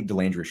that I think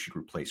Delandria should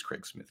replace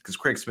Craig Smith, because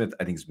Craig Smith,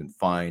 I think, has been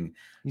fine.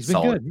 He's been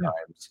solid good,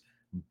 times.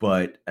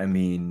 But I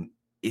mean,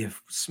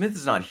 if Smith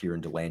is not here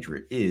and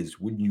Delandria is,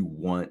 wouldn't you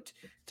want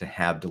to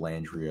have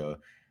Delandria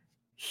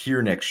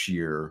here next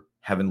year,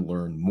 having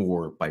learned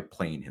more by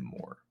playing him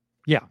more?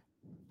 Yeah.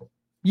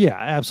 Yeah,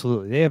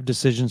 absolutely. They have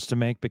decisions to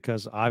make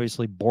because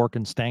obviously Bork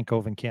and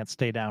Stankoven can't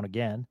stay down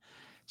again.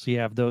 So you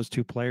have those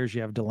 2 players.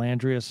 You have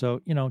Delandria.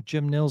 So,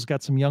 Jim Nill's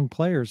got some young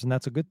players, and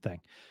that's a good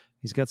thing.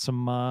 He's got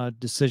some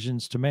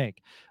decisions to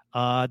make.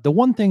 The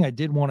one thing I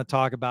did want to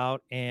talk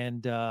about,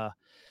 and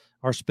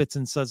our Spits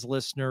and Suds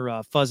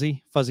listener,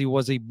 Fuzzy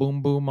Wuzzy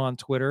Boom Boom on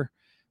Twitter,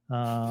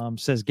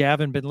 says,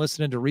 Gavin, been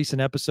listening to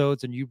recent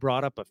episodes, and you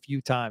brought up a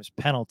few times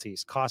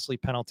costly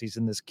penalties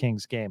in this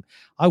Kings game.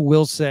 I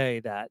will say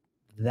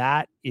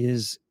that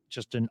is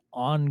just an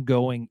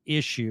ongoing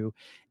issue.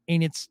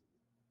 And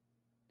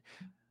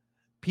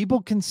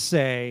people can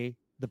say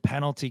the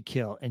penalty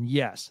kill. And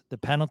yes, the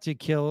penalty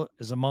kill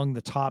is among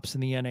the tops in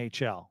the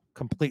NHL.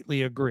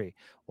 Completely agree.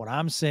 What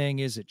I'm saying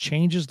is it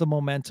changes the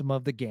momentum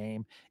of the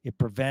game. It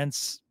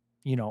prevents,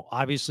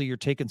 obviously you're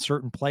taking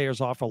certain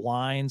players off of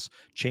lines,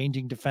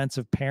 changing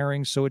defensive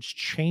pairings. So it's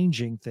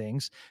changing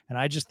things. And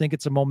I just think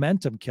it's a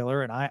momentum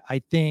killer. And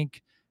I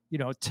think,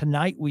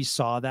 tonight we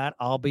saw that,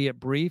 albeit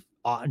brief.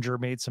 Ottinger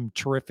made some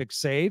terrific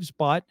saves,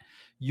 but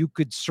you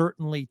could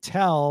certainly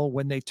tell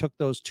when they took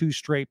those 2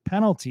 straight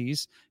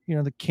penalties,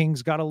 the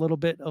Kings got a little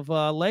bit of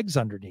legs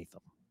underneath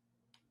them.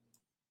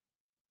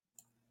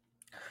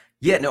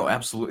 Yeah, no,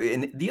 absolutely.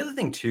 And the other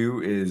thing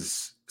too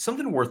is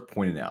something worth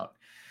pointing out.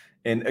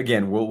 And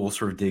again, we'll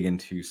sort of dig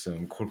into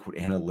some quote unquote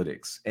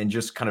analytics and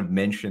just kind of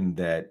mention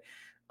that,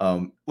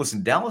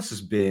 listen, Dallas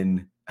has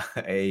been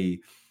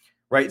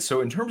right.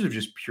 So in terms of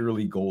just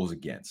purely goals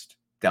against,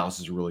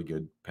 Dallas is a really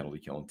good penalty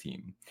killing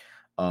team.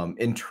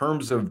 In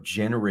terms of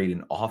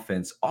generating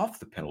offense off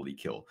the penalty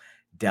kill,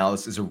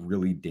 Dallas is a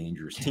really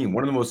dangerous team.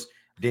 One of the most,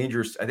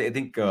 dangerous. I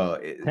think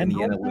 10 in the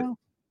goals analytics, now?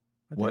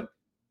 I think. what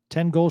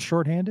 10 goals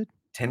shorthanded?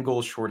 10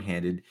 goals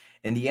shorthanded.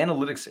 In the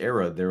analytics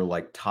era, they're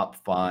like top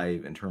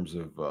 5 in terms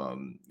of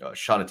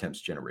shot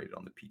attempts generated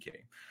on the PK,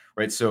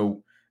 right?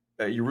 So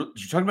you're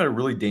talking about a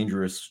really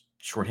dangerous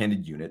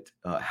shorthanded unit.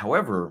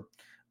 However,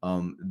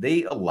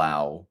 they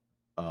allow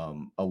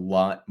a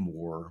lot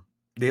more.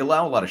 They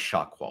allow a lot of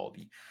shot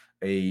quality,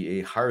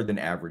 a higher than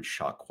average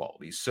shot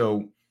quality.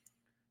 So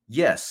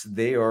yes,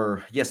 they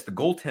are. Yes, the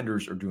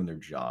goaltenders are doing their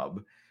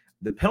job.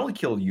 The penalty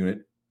kill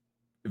unit,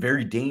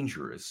 very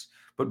dangerous,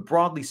 but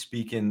broadly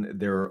speaking,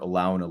 they're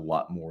allowing a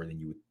lot more than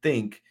you would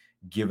think,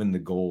 given the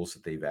goals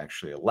that they've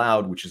actually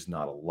allowed, which is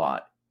not a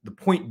lot. The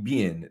point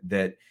being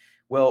that,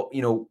 well,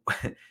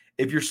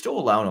 if you're still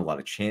allowing a lot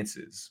of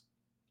chances,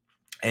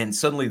 and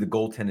suddenly the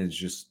goaltending is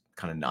just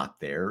kind of not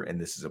there, and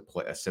this is a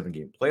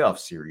 7-game playoff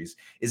series,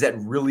 is that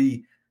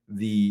really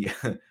the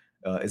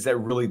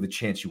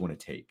chance you want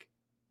to take?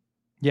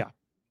 Yeah.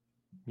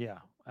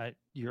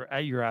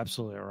 You're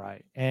absolutely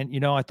right.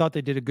 And I thought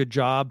they did a good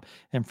job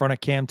in front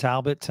of Cam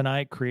Talbot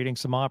tonight, creating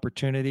some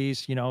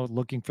opportunities,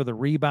 looking for the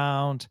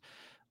rebound.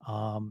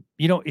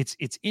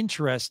 It's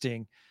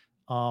interesting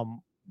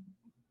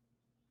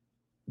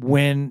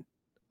when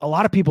a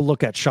lot of people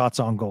look at shots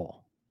on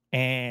goal,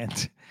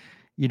 and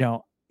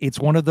it's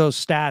one of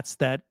those stats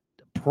that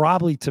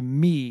probably, to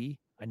me,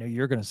 I know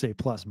you're going to say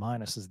plus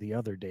minus is the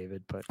other,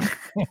 David, but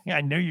I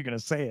know you're going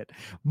to say it.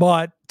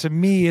 But to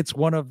me, it's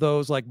one of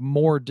those like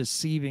more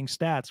deceiving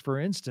stats. For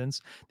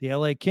instance, the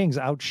LA Kings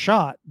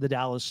outshot the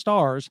Dallas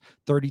Stars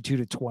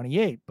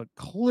 32-28. But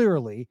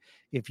clearly,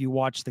 if you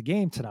watch the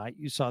game tonight,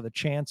 you saw the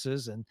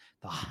chances and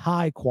the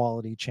high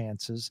quality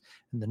chances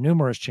and the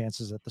numerous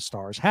chances that the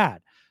Stars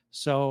had.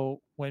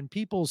 So when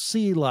people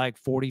see like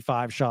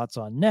 45 shots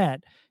on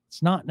net,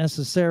 it's not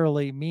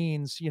necessarily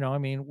means,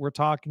 we're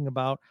talking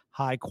about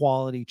high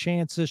quality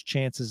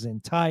chances in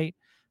tight.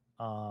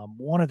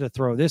 Wanted to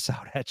throw this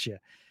out at you.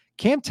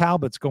 Cam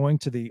Talbot's going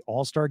to the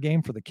All-Star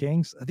game for the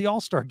Kings. The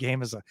All-Star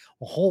game is a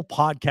whole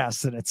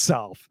podcast in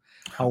itself,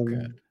 how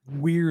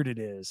weird it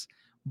is.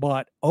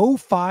 But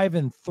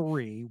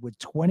 0-5-3 with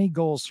 20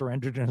 goals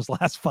surrendered in his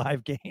last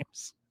 5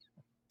 games.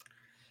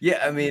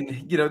 Yeah, I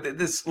mean,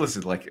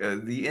 listen, like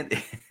the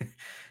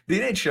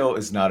NHL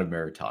is not a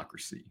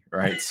meritocracy,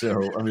 right?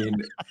 So, I mean,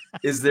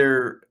 is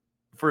there,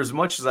 for as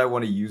much as I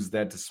want to use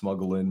that to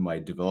smuggle in my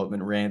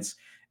development rants,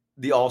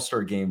 the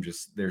All-Star game,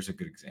 there's a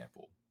good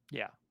example.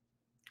 Yeah.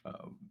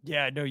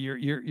 No,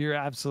 you're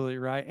absolutely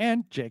right.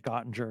 And Jake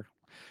Ottinger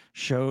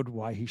showed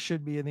why he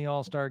should be in the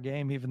All-Star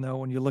game, even though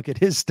when you look at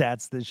his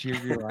stats this year,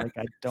 you're like,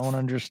 I don't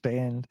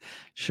understand.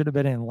 Should have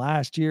been in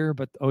last year,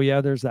 but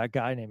there's that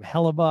guy named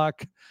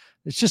Hellebuck.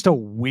 It's just a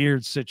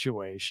weird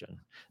situation.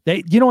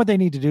 What they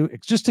need to do?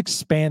 Just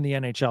expand the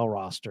NHL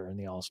roster in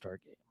the All-Star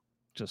game.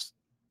 Just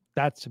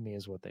that to me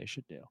is what they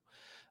should do.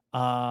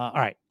 All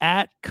right.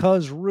 At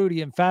Cuz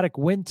Rudy, emphatic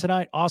win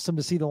tonight. Awesome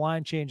to see the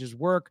line changes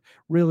work.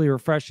 Really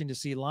refreshing to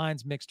see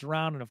lines mixed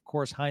around. And of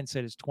course,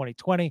 hindsight is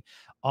 2020.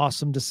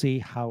 Awesome to see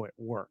how it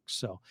works.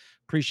 So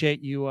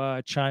appreciate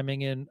you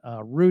chiming in,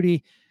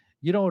 Rudy.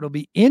 It'll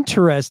be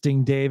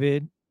interesting,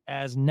 David,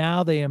 as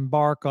now they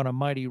embark on a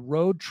mighty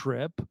road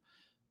trip.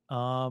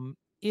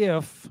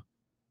 If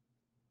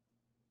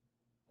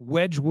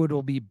Wedgwood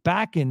will be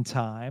back in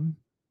time.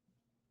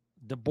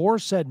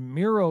 DeBoer said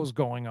Miro's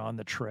going on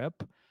the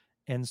trip.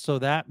 And so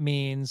that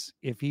means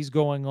if he's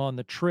going on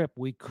the trip,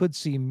 we could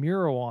see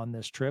Miro on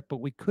this trip, but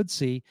we could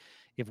see,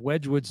 if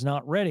Wedgwood's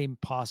not ready,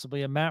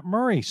 possibly a Matt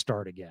Murray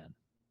start again.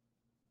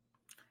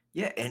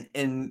 Yeah.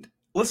 And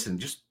listen,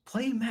 just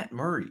play Matt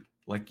Murray.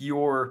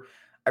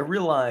 I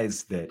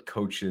realize that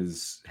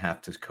coaches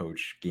have to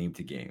coach game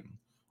to game,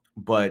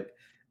 but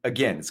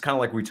again, it's kind of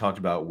like we talked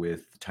about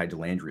with the Ty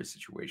Dellandrea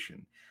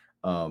situation.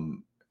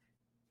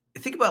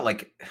 Think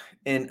about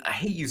and I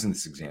hate using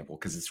this example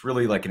because it's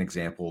really like an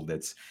example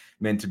that's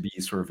meant to be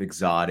sort of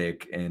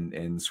exotic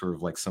and sort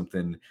of like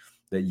something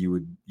that you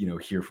would,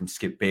 hear from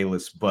Skip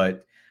Bayless.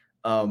 But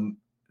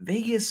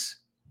Vegas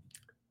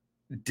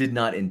did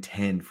not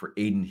intend for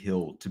Adin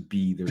Hill to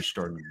be their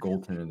starting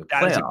goaltender in the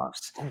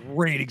playoffs.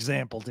 Great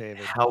example,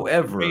 David.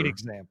 Great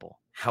example.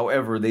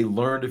 However, they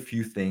learned a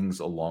few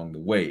things along the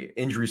way.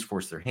 Injuries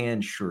forced their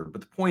hand, sure.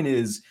 But the point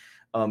is,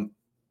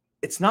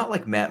 it's not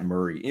like Matt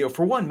Murray.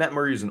 For one, Matt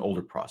Murray is an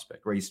older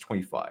prospect, right? He's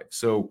 25.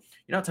 So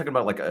you're not talking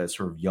about like a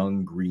sort of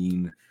young,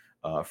 green,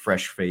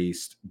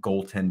 fresh-faced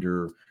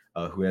goaltender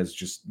who has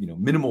just,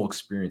 minimal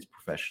experience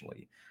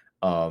professionally.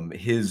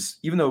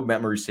 Even though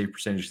Matt Murray's save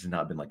percentage has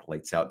not been like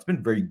lights out, it's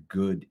been very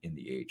good in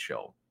the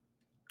AHL.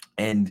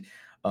 And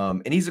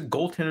he's a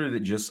goaltender that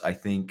just, I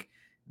think,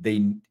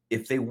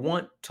 if they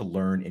want to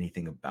learn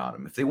anything about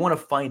him, if they want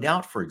to find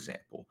out, for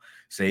example,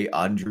 say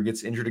Ottinger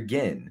gets injured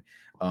again,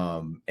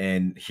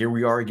 and here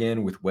we are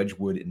again with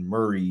Wedgwood and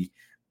Murray.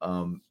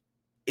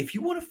 If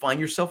you want to find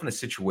yourself in a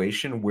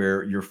situation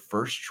where your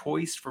first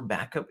choice for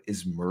backup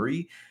is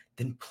Murray,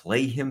 then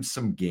play him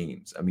some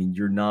games. I mean,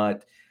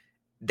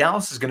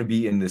 Dallas is going to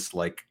be in this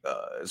sort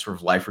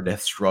of life or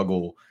death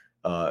struggle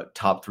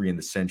top 3 in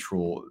the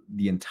Central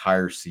the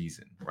entire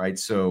season, right?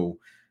 So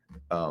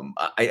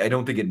I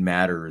don't think it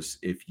matters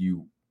if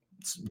you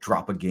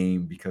drop a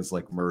game because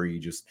like Murray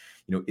just,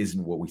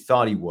 isn't what we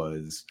thought he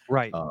was.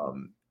 Right.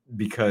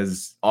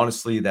 Because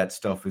honestly, that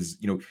stuff is,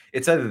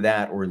 it's either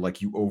that or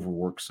like you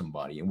overwork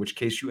somebody, in which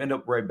case you end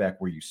up right back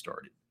where you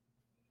started.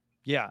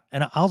 Yeah.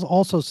 And I'll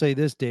also say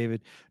this,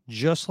 David,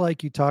 just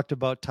like you talked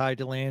about Ty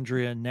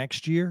Dellandrea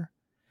next year,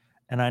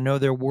 and I know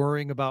they're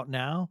worrying about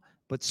now,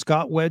 but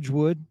Scott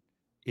Wedgwood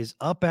is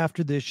up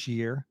after this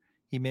year.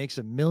 He makes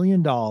 $1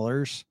 million.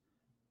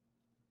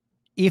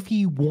 If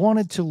he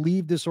wanted to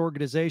leave this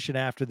organization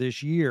after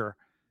this year,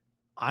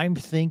 I'm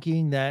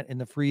thinking that in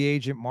the free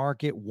agent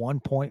market,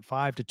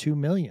 1.5 to 2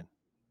 million.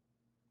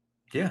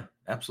 Yeah,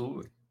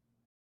 absolutely.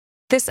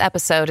 This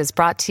episode is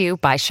brought to you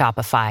by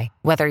Shopify.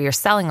 Whether you're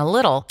selling a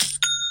little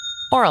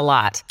or a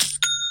lot,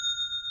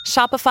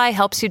 Shopify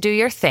helps you do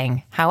your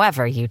thing,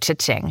 however you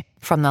cha-ching.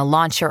 From the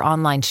launch your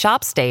online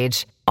shop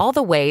stage, all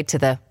the way to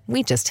the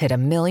we just hit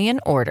 1 million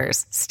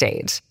orders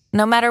stage.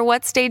 No matter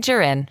what stage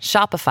you're in,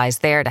 Shopify's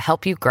there to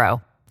help you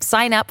grow.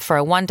 Sign up for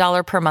a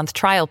 $1 per month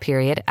trial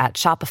period at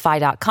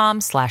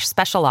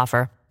shopify.com/special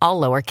offer,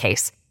 all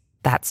lowercase.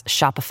 That's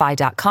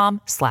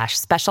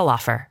shopify.com/special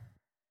offer.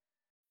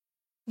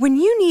 When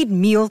you need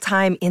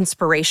mealtime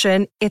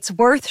inspiration, it's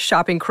worth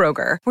shopping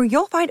Kroger, where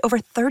you'll find over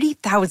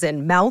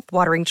 30,000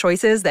 mouth-watering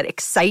choices that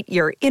excite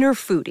your inner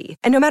foodie.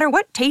 And no matter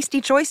what tasty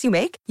choice you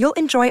make, you'll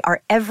enjoy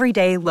our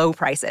everyday low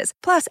prices,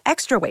 plus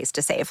extra ways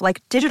to save,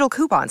 like digital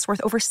coupons worth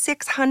over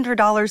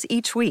 $600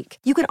 each week.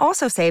 You can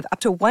also save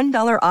up to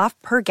 $1 off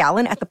per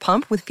gallon at the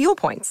pump with fuel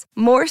points.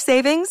 More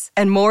savings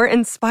and more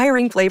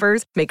inspiring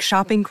flavors make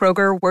shopping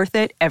Kroger worth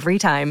it every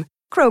time.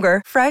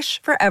 Kroger,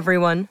 fresh for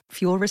everyone.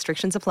 Fuel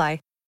restrictions apply.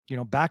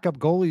 Backup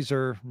goalies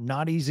are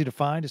not easy to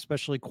find,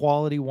 especially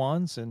quality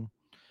ones. And,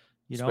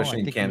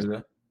 especially in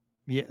Canada.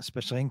 Yeah,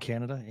 especially in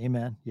Canada.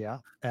 Amen. Yeah,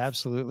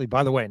 absolutely.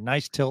 By the way,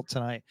 nice tilt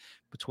tonight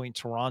between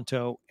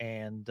Toronto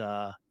and,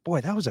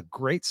 boy, that was a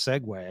great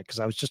segue because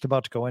I was just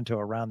about to go into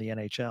around the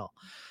NHL.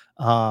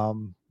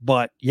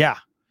 But yeah,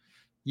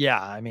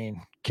 I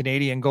mean,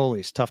 Canadian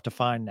goalies, tough to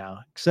find now,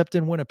 except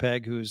in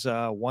Winnipeg, who's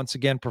once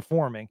again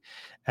performing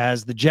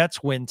as the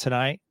Jets win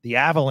tonight, the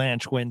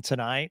Avalanche win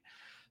tonight.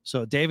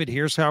 So, David,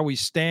 here's how we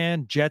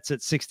stand. Jets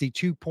at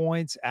 62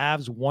 points,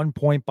 Avs 1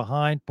 point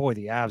behind. Boy,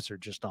 the Avs are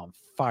just on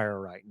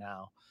fire right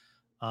now.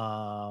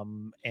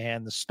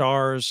 And the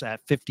Stars at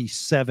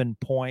 57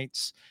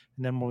 points.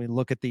 And then when we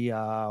look at the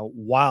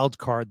wild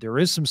card, there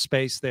is some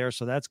space there.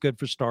 So that's good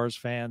for Stars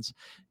fans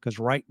because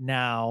right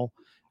now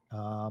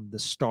the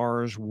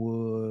Stars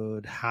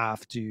would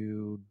have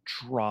to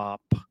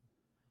drop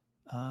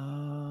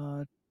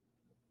 10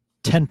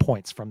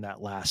 points from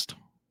that last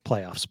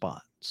playoff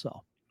spot.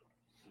 So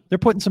they're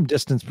putting some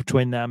distance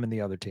between them and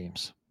the other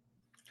teams.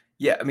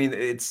 Yeah, I mean,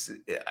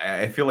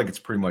 I feel like it's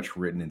pretty much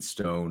written in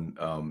stone.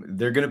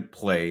 They're going to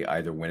play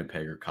either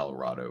Winnipeg or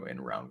Colorado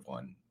in round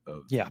 1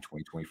 of the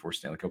 2024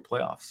 Stanley Cup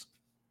playoffs.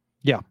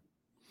 Yeah.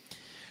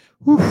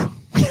 I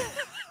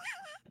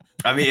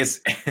mean,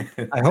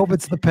 I hope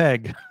it's the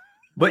Peg.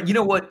 But you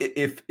know what?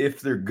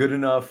 If they're good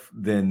enough,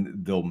 then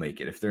they'll make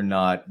it. If they're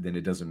not, then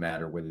it doesn't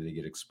matter whether they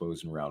get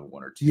exposed in round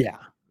 1 or 2. Yeah,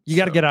 you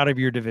got to get out of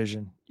your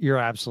division. You're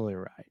absolutely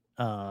right.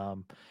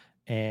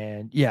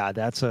 And yeah,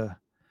 that's I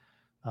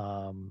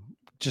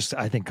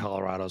think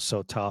Colorado's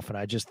so tough. And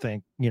I just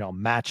think,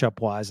 matchup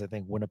wise, I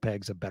think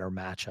Winnipeg's a better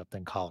matchup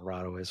than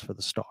Colorado is for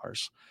the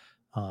Stars.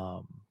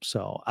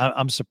 So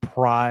I'm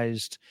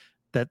surprised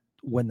that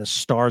when the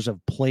Stars have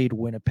played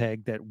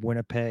Winnipeg, that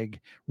Winnipeg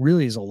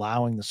really is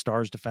allowing the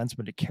Stars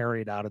defensemen to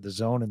carry it out of the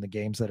zone in the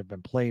games that have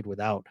been played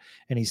without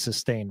any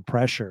sustained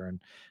pressure. And,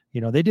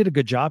 they did a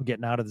good job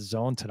getting out of the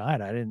zone tonight.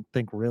 I didn't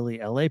think really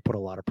LA put a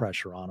lot of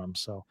pressure on them.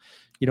 So,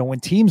 when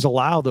teams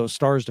allow those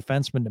Stars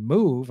defensemen to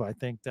move, I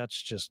think that's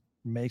just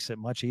makes it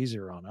much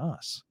easier on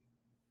us.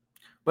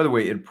 By the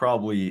way, it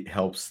probably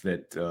helps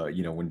that,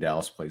 when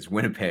Dallas plays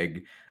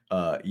Winnipeg,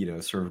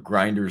 sort of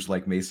grinders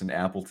like Mason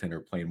Appleton are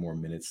playing more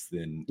minutes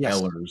than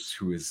Ehlers,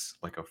 who is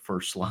like a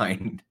first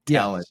line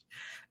talent.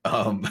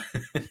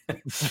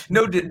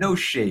 No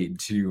shade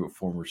to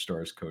former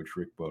Stars coach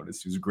Rick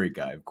Bowness, who's a great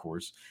guy, of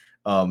course.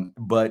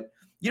 But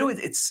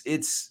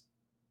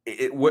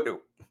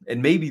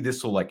and maybe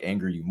this will like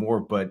anger you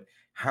more, but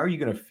how are you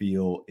going to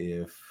feel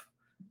if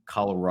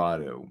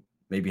Colorado,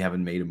 maybe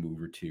having made a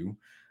move or two,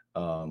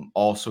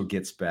 also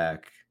gets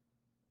back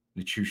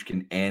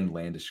Nichushkin and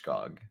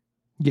Landeskog?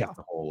 Yeah.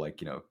 The whole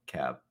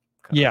cap.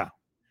 Yeah.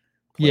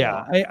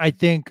 I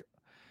think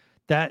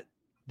that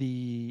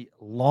the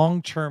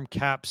long-term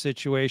cap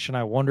situation,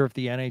 I wonder if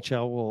the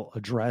NHL will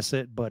address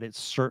it, but it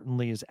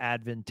certainly is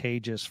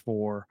advantageous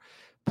for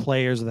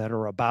players that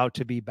are about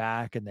to be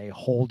back and they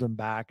hold him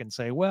back and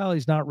say, well,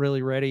 he's not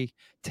really ready.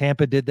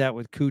 Tampa did that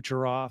with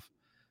Kucherov.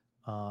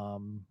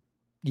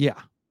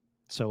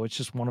 So it's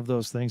just one of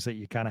those things that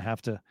you kind of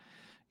have to,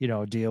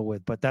 deal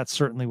with. But that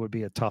certainly would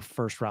be a tough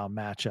first round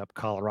matchup.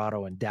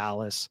 Colorado and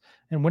Dallas,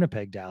 and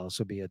Winnipeg, Dallas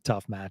would be a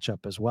tough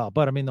matchup as well.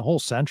 But I mean, the whole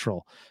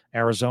Central,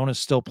 Arizona's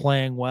still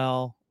playing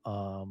well.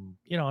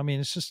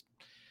 It's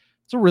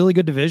a really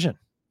good division.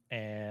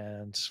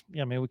 And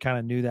we kind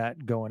of knew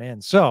that going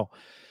in. So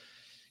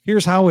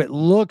here's how it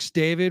looks,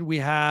 David. We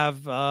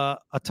have a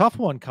tough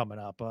one coming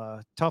up,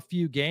 a tough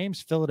few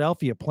games.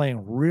 Philadelphia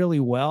playing really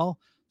well.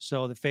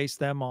 So they face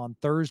them on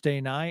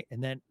Thursday night,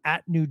 and then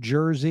at New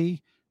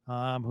Jersey,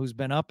 who's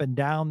been up and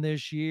down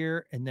this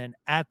year, and then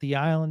at the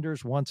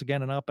Islanders, once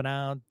again, an up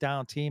and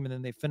down team. And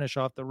then they finish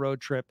off the road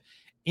trip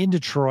in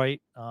Detroit,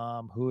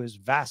 who is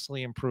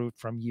vastly improved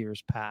from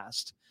years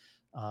past.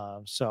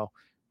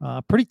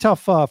 Pretty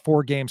tough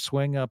 4-game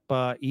swing up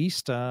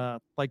east.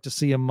 Like to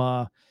see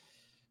them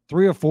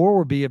 3 or 4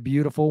 would be a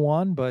beautiful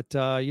one, but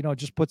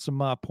just put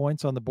some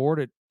points on the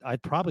board.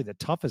 Probably the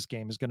toughest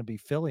game is going to be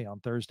Philly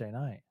on Thursday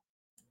night.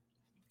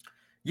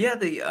 Yeah,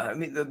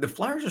 the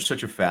Flyers are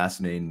such a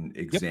fascinating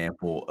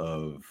example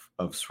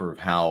of sort of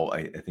how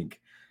I think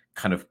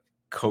kind of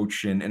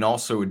coaching and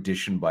also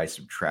addition by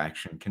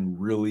subtraction can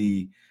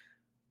really,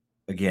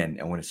 again,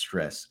 I want to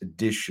stress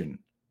addition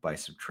by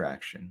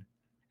subtraction.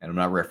 And I'm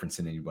not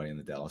referencing anybody in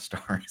the Dallas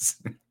Stars.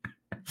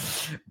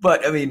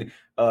 But I mean,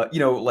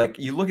 like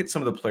you look at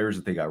some of the players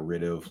that they got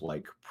rid of,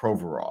 like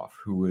Provorov,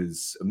 who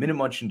was a minute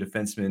munching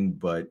defenseman,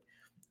 but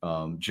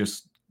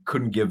just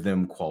couldn't give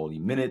them quality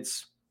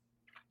minutes.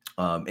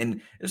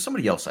 And there's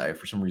somebody else,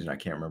 for some reason I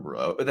can't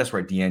remember. That's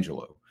right,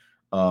 D'Angelo.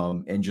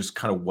 And just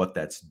kind of what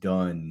that's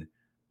done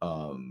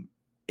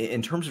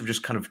in terms of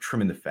just kind of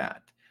trimming the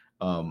fat.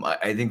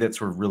 I think that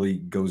sort of really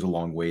goes a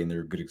long way, and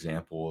they're a good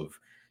example of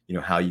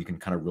how you can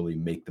kind of really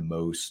make the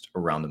most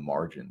around the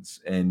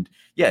margins. And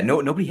yeah,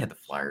 nobody had the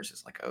Flyers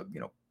as like a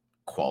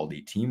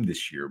quality team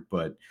this year,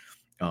 but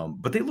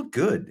they look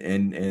good,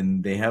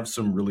 and they have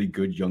some really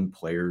good young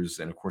players.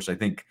 And of course, I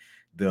think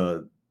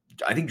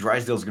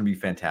Drysdale is going to be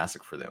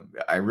fantastic for them.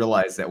 I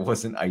realize that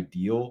wasn't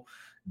ideal,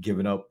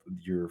 giving up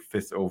your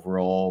 5th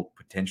overall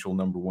potential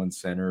number 1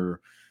 center,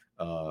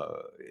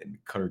 and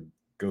Cutter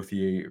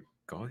Gauthier.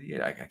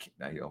 I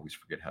always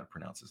forget how to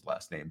pronounce his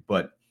last name,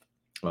 but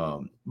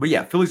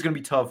yeah, Philly's going to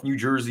be tough. New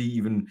Jersey,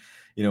 even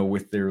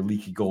with their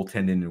leaky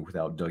goaltending and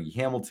without Dougie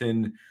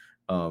Hamilton,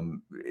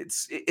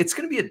 it's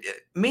going to be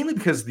mainly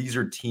because these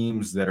are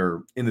teams that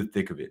are in the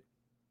thick of it,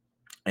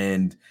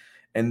 and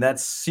that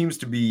seems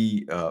to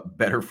be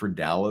better for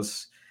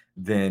Dallas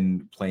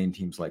than playing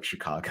teams like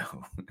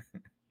Chicago.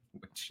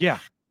 Which,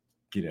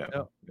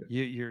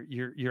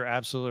 you're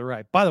absolutely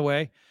right. By the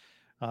way,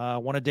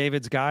 one of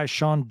David's guys,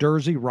 Sean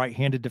Durzi,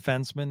 right-handed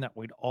defenseman that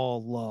we'd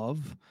all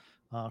love,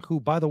 who,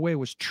 by the way,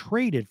 was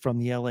traded from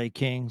the LA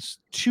Kings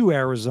to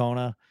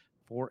Arizona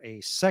for a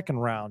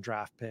 2nd-round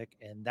draft pick,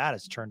 and that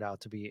has turned out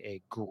to be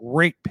a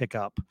great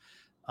pickup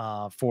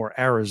for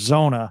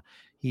Arizona.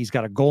 He's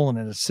got a goal and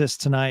an assist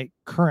tonight.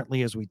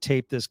 Currently, as we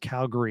tape this,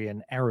 Calgary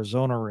and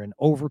Arizona are in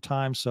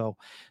overtime, so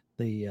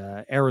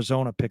the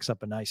Arizona picks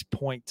up a nice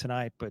point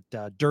tonight, but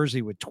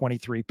Durzi with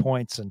 23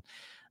 points, and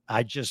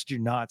I just do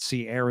not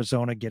see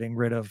Arizona getting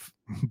rid of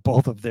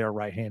both of their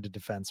right-handed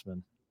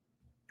defensemen.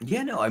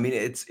 Yeah, no, I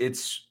mean,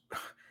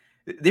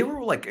 they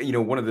were like,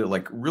 one of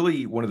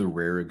the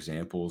rare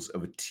examples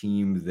of a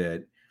team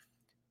that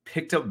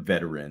picked up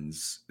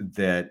veterans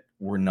that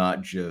were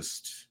not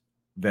just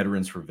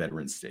veterans for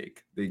veterans'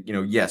 sake. They,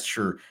 yes,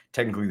 sure,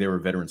 technically they were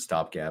veteran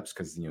stopgaps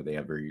because, they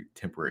have very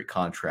temporary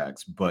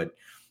contracts, but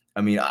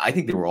I mean, I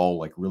think they were all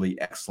like really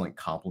excellent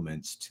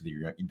complements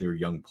to their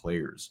young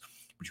players,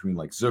 between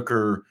like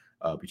Zucker,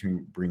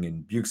 between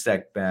bringing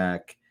Bukestad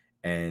back,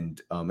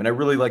 and I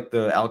really like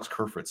the Alex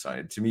Kerfoot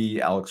side. To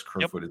me, Alex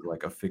Kerfoot is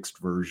like a fixed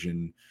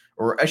version,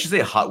 or I should say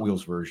a Hot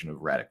Wheels version of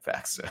Radek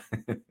Faksa.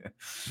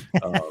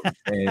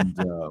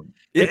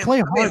 They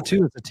play hard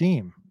too as a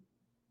team.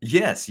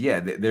 Yes, yeah,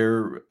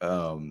 they're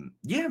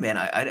yeah, man.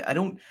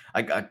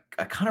 I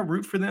kind of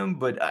root for them,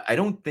 but I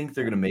don't think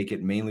they're going to make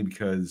it, mainly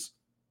because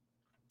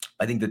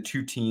I think the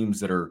 2 teams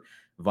that are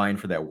vying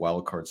for that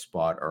wild card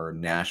spot are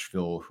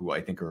Nashville, who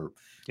I think are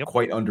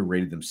quite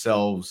underrated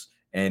themselves,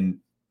 and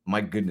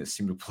my goodness,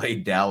 seem to play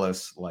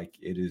Dallas like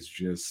it is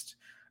just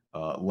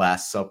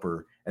Last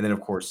Supper. And then,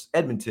 of course,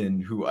 Edmonton,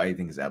 who I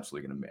think is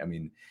absolutely going to, I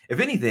mean, if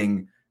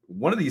anything,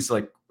 one of these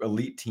like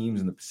elite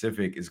teams in the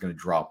Pacific is going to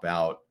drop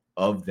out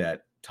of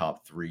that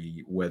top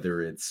 3,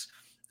 whether it's,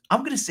 I'm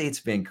going to say it's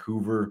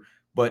Vancouver,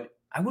 but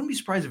I wouldn't be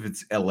surprised if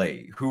it's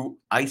LA, who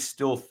I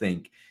still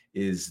think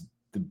is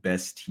the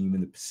best team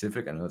in the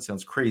Pacific. I know that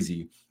sounds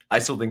crazy. I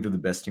still think they're the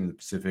best team in the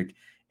Pacific,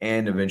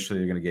 and eventually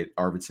they're going to get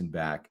Arvidsson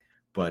back.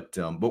 But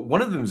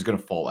one of them is going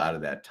to fall out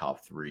of that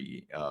top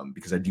 3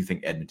 because I do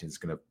think Edmonton is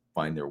going to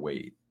find their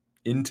way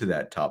into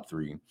that top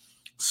 3.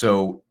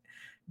 So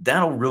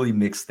that'll really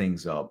mix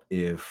things up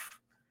if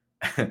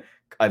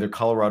either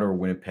Colorado or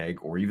Winnipeg,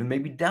 or even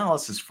maybe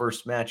Dallas's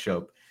first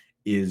matchup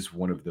is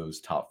one of those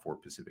top 4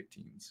 Pacific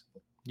teams.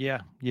 Yeah,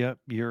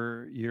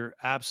 you're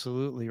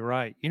absolutely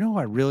right. Who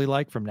I really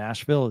like from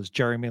Nashville is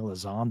Jeremy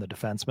Lauzon, the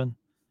defenseman.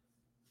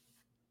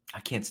 I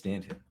can't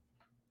stand him.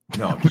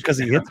 No, I'm because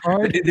he hits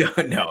hard.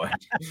 No,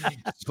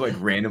 just like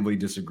randomly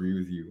disagree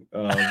with you.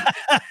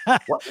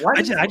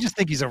 I just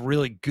think he's a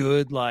really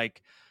good,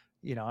 like,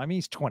 I mean,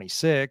 he's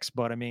 26,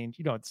 but I mean,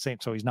 at the same,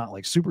 so he's not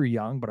like super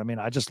young, but I mean,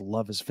 I just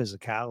love his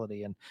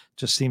physicality and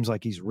just seems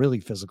like he's really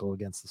physical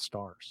against the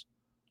Stars.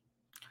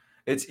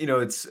 It's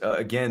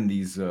again,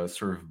 these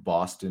sort of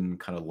Boston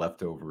kind of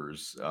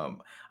leftovers.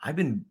 I've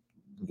been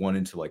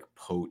wanting to like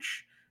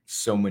poach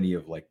so many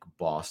of like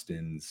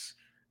Boston's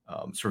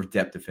sort of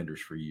depth defenders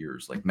for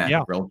years, like Matt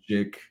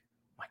Grelchik.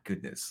 My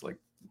goodness, like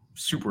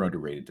super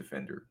underrated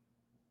defender.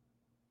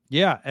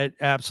 Yeah,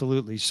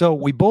 absolutely. So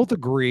we both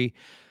agree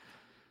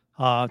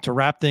to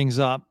wrap things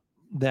up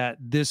that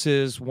this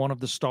is one of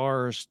the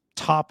Stars'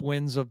 top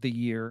wins of the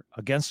year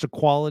against a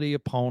quality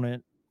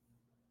opponent.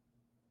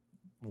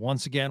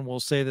 Once again, we'll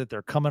say that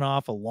they're coming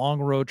off a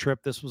long road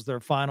trip. This was their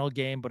final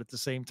game, but at the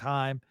same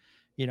time,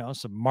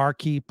 some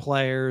marquee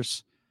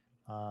players.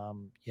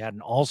 You had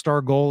an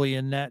all-star goalie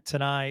in net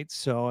tonight.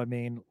 So, I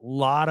mean, a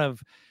lot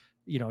of,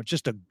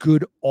 just a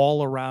good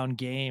all-around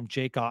game.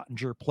 Jake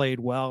Ottinger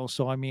played well.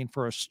 So, I mean,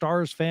 for a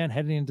Stars fan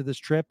heading into this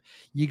trip,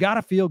 you got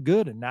to feel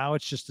good. And now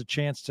it's just a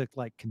chance to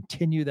like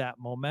continue that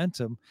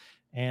momentum.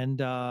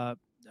 And,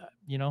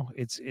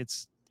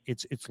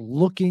 it's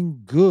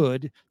looking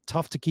good.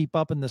 Tough to keep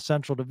up in the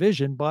Central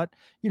Division, but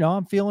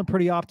I'm feeling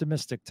pretty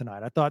optimistic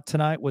tonight. I thought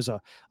tonight was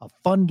a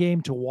fun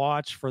game to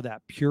watch for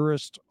that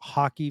purist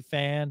hockey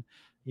fan.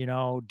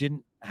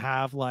 Didn't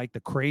have like the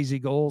crazy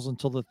goals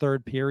until the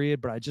third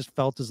period, but I just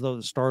felt as though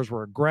the Stars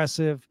were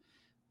aggressive.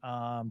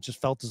 Just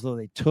felt as though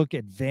they took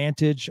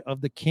advantage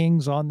of the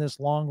Kings on this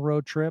long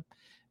road trip.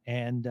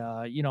 And,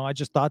 I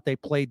just thought they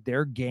played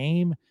their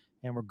game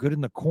and were good in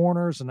the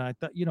corners. And I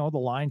thought, the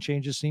line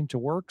changes seemed to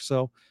work.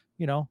 So,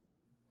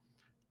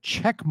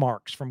 check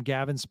marks from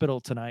Gavin Spittle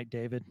tonight,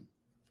 David.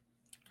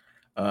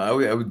 I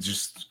would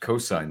just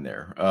co-sign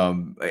there.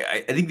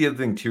 I think the other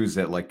thing too is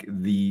that like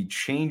the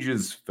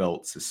changes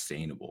felt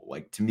sustainable.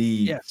 Like to me,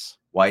 yes,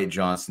 Wyatt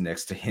Johnson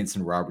next to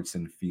Henson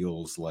Robertson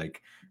feels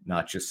like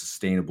not just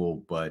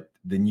sustainable, but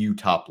the new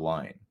top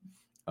line.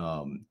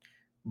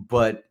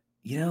 But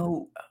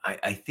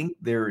I think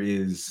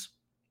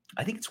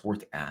I think it's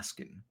worth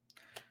asking,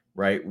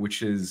 right?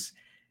 Which is,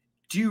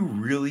 do you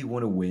really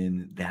want to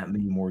win that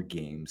many more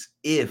games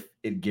if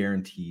it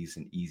guarantees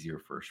an easier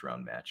first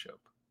round matchup?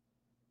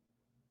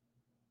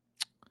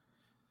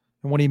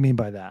 And what do you mean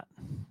by that?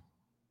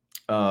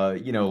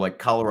 Like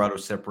Colorado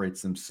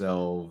separates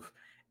themselves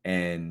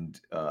and,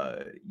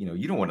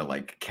 you don't want to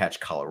like catch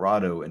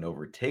Colorado and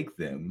overtake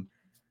them.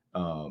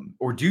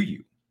 Or do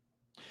you?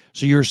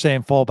 So you're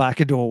saying fall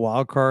back into a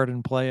wild card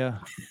and play a...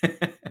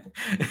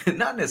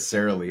 Not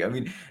necessarily. I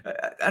mean,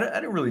 I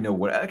don't really know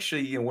what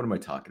actually, what am I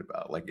talking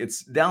about? Like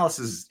it's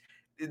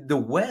the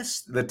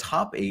West, the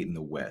top 8 in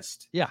the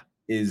West. Yeah.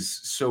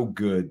 Is so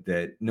good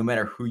that no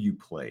matter who you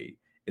play,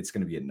 it's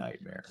going to be a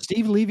nightmare.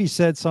 Steve Levy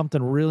said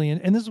something really,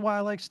 and this is why I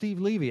like Steve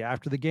Levy.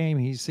 After the game,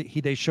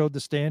 they showed the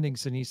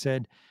standings, and he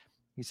said,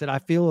 I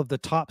feel of the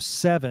top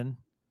 7,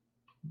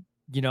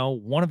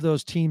 one of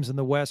those teams in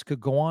the West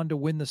could go on to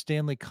win the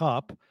Stanley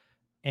Cup,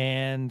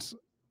 and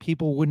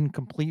people wouldn't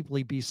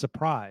completely be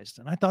surprised.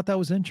 And I thought that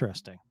was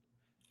interesting.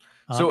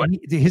 So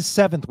his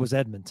 7th was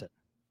Edmonton.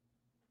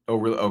 Oh,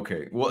 really?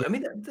 Okay. Well, I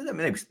mean,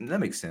 that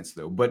makes sense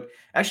though. But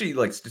actually,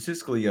 like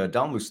statistically,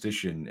 Dom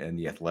Lustition and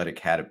The Athletic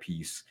had a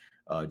piece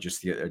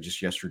just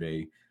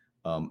yesterday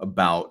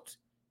about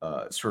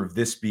sort of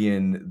this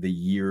being the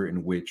year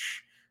in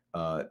which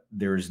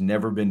there's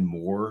never been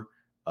more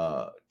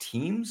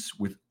teams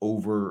with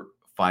over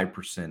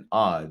 5%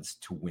 odds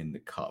to win the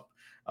cup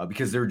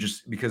because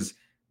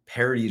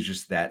parity is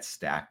just that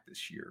stacked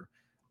this year.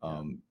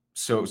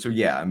 So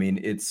yeah, I mean,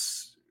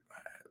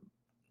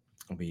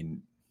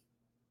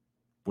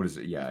 what is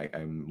it? Yeah,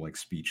 I'm like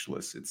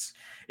speechless.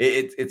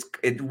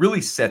 It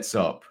really sets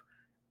up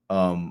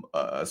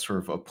a sort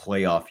of a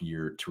playoff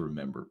year to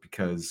remember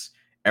because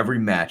every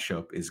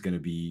matchup is going to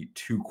be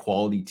 2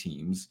 quality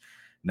teams,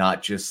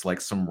 not just like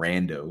some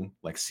rando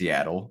like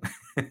Seattle.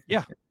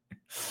 Yeah.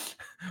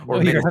 Or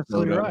no, Minnesota, you're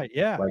absolutely right.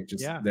 Yeah. Like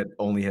that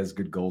only has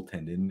good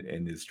goaltending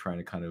and is trying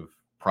to kind of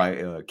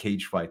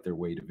cage fight their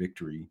way to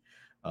victory.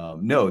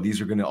 No,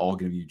 these are all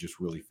going to be just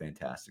really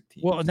fantastic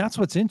teams. Well, and that's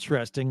what's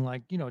interesting.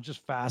 Like,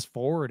 just fast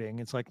forwarding,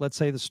 it's like, let's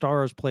say the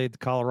Stars played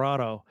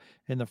Colorado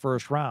in the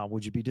first round.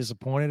 Would you be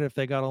disappointed if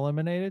they got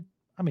eliminated?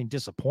 I mean,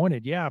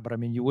 disappointed. Yeah. But I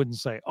mean, you wouldn't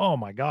say, oh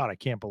my God, I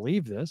can't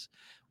believe this.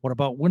 What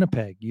about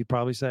Winnipeg? You'd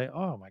probably say,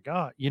 oh my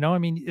God, I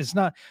mean,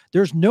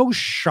 there's no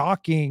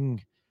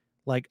shocking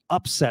like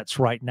upsets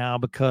right now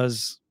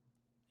because,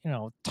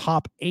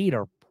 top 8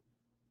 are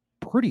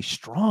pretty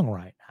strong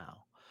right now.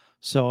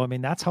 So, I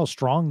mean, that's how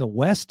strong the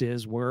West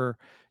is where,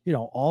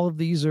 all of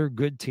these are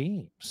good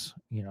teams,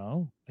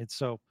 it's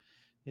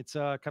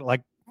kind of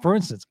like, for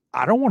instance,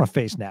 I don't want to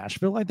face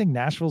Nashville. I think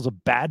Nashville's a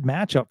bad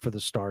matchup for the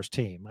Stars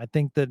team. I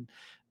think that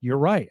you're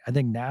right. I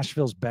think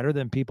Nashville's better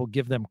than people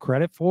give them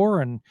credit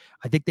for. And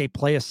I think they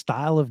play a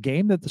style of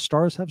game that the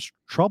Stars have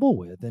trouble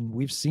with. And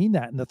we've seen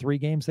that in the 3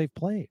 games they've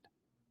played.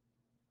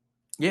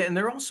 Yeah, and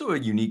they're also a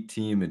unique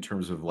team in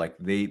terms of like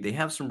they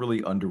have some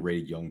really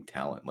underrated young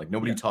talent. Like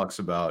nobody Yeah. talks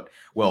about,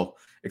 well,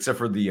 except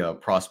for the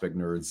prospect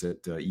nerds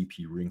at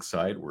EP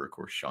Ringside, where of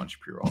course Sean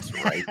Shapiro also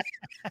writes.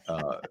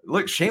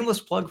 Look, shameless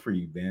plug for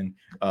you, man.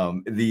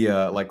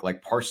 The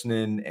like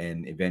Parsonen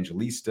and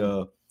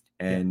Evangelista,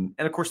 Yeah. and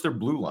of course their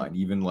blue line,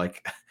 even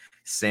like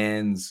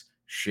Sands,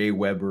 Shea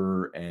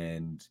Weber,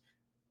 and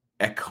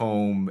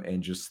Ekholm,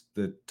 and just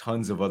the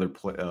tons of other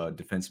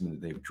defensemen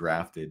that they've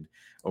drafted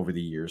over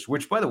the years.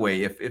 Which, by the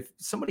way, if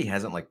somebody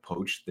hasn't like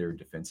poached their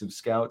defensive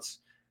scouts,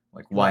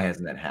 like why Right.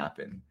 hasn't that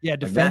happened? Yeah.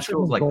 Like Defensive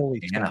Nashville's and like goalie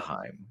scouts.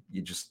 Anaheim.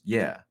 You just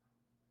yeah.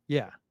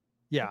 Yeah.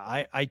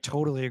 Yeah, I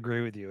totally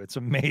agree with you. It's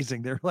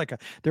amazing.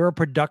 They're a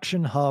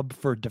production hub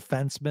for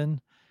defensemen,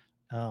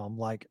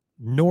 like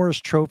Norris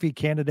Trophy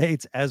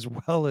candidates as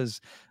well as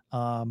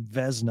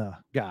Vezina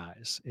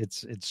guys.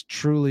 It's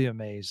truly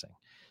amazing.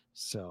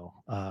 So,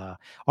 all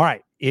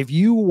right, if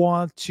you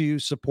want to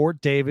support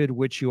David,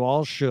 which you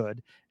all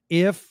should,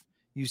 if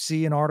you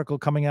see an article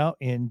coming out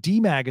in D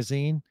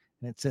Magazine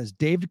and it says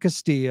David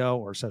Castillo,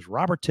 or it says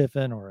Robert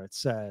Tiffin, or it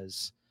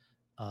says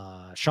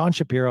Sean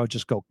Shapiro,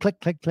 just go click,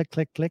 click, click,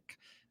 click, click,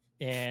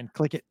 and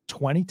click it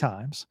 20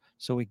 times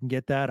so we can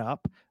get that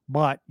up.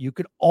 But you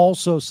could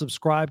also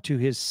subscribe to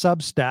his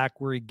Substack,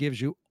 where he gives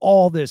you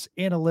all this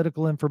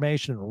analytical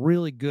information,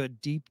 really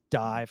good deep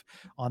dive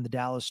on the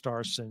Dallas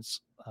Stars,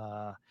 since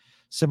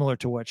similar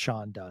to what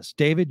Sean does.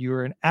 David,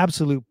 you're an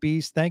absolute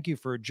beast. Thank you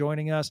for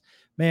joining us,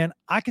 man.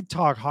 I could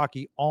talk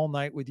hockey all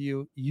night with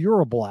you.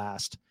 You're a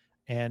blast,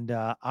 and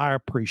I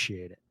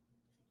appreciate it.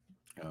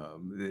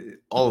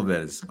 All of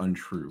that is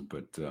untrue,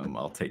 but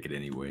I'll take it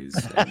anyways.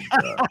 And,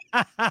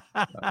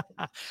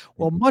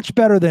 well, much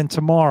better than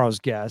tomorrow's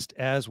guest,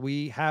 as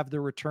we have the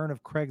return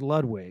of Craig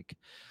Ludwig.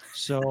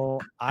 So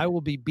I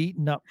will be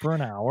beaten up for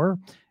an hour,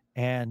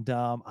 and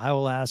I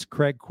will ask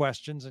Craig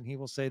questions, and he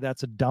will say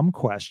that's a dumb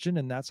question,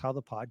 and that's how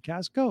the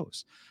podcast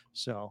goes.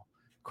 So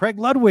Craig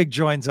Ludwig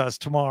joins us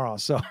tomorrow.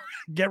 So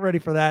get ready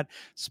for that.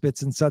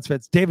 Spits and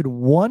Sudsfits. David,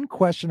 one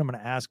question I'm going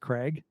to ask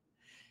Craig.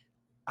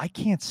 I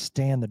can't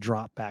stand the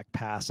drop back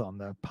pass on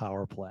the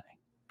power play.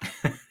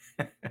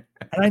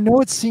 And I know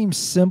it seems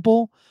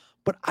simple,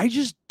 but I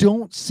just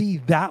don't see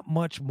that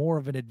much more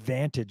of an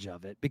advantage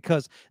of it,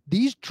 because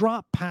these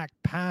drop back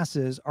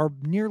passes are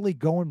nearly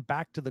going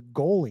back to the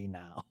goalie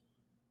now.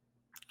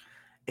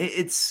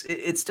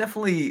 It's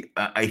definitely,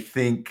 I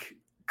think,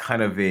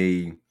 kind of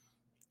a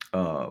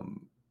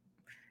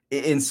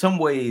in some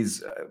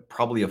ways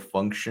probably a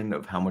function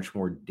of how much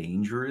more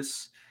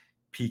dangerous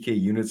PK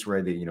units,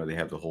 right? They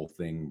have the whole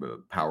thing,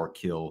 power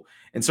kill.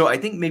 And so I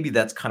think maybe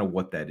that's kind of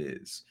what that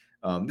is.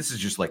 This is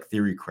just like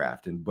theory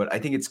crafting, but I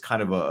think it's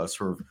kind of a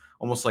sort of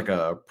almost like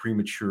a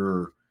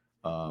premature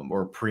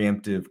or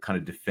preemptive kind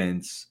of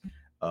defense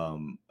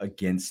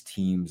against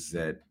teams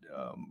that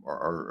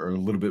are a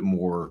little bit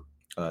more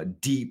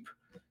deep,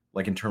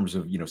 like in terms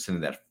of,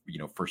 sending that,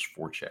 first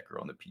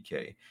forechecker on the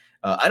PK.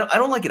 I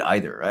don't like it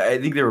either. I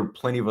think there are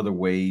plenty of other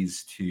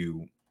ways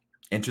to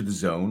enter the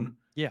zone.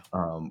 Yeah.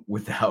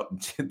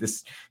 Without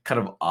this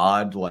kind of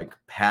odd like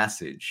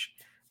passage,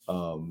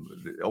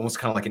 almost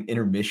kind of like an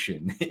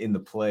intermission in the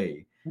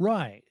play.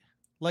 Right.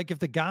 Like if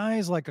the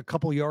guy's like a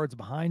couple yards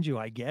behind you,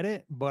 I get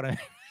it, but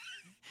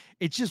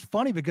it's just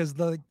funny because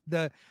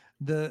the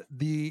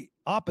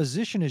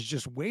opposition is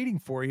just waiting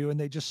for you and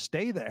they just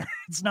stay there.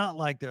 It's not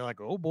like they're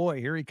like, oh boy,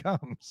 here he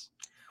comes.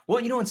 Well,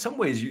 in some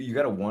ways you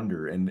got to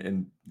wonder,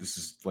 and this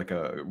is like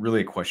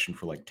really a question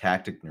for like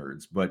tactic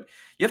nerds, but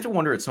you have to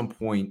wonder at some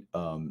point,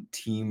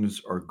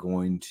 teams are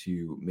going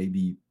to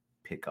maybe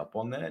pick up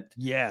on that.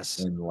 Yes.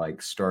 And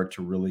like start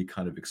to really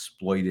kind of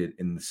exploit it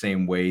in the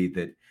same way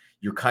that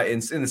you're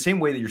in the same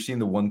way that you're seeing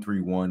the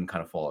 1-3-1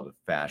 kind of fall out of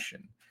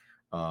fashion.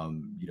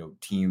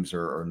 Teams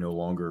are no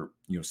longer,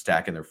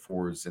 stacking their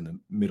forwards in the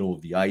middle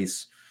of the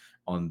ice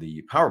on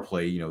the power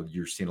play.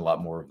 You're seeing a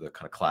lot more of the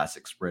kind of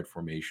classic spread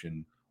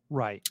formation.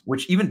 Right.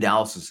 Which even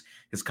Dallas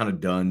has kind of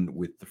done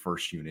with the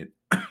first unit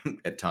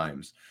at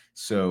times.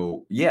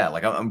 So yeah,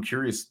 like I'm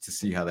curious to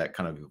see how that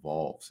kind of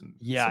evolves. And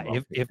yeah,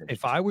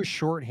 if I was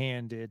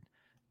shorthanded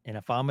and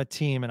if I'm a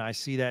team and I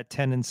see that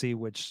tendency,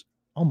 which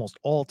almost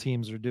all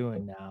teams are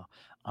doing now,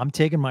 I'm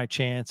taking my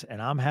chance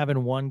and I'm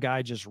having one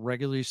guy just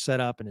regularly set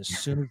up. And as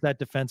soon as that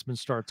defenseman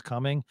starts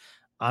coming,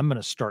 I'm going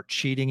to start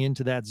cheating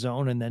into that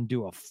zone and then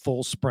do a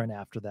full sprint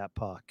after that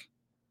puck.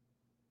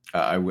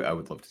 I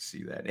would love to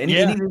see that.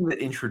 Anything that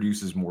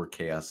introduces more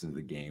chaos into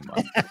the game.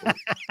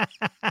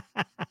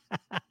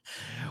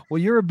 Well,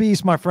 you're a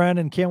beast, my friend,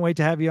 and can't wait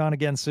to have you on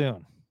again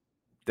soon.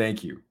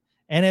 Thank you.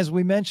 And as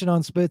we mentioned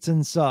on Spits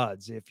and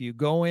Suds, if you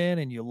go in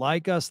and you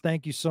like us,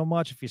 thank you so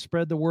much. If you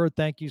spread the word,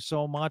 thank you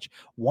so much.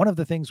 One of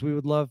the things we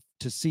would love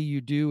to see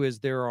you do is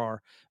there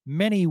are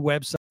many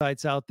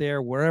websites out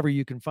there, wherever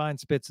you can find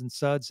Spits and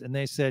Suds. And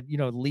they said,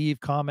 leave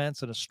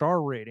comments and a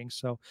star rating.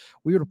 So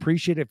we would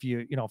appreciate if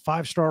you,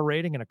 5-star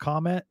rating and a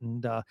comment,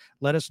 and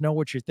let us know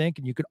what you think.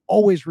 And you can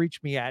always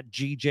reach me at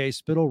GJ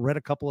Spittle. Read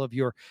a couple of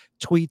your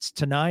tweets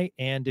tonight.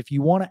 And if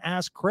you want to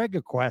ask Craig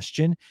a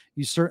question,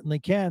 you certainly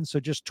can. So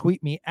just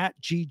tweet me at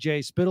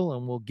GJ Spittle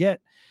and we'll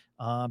get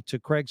to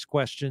Craig's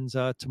questions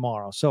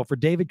tomorrow. So for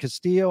David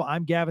Castillo,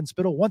 I'm Gavin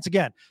Spittle. Once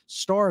again,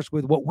 Stars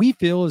with what we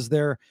feel is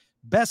their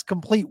best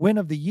complete win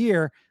of the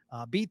year,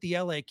 beat the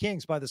LA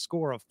Kings by the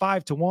score of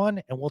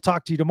 5-1. And we'll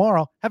talk to you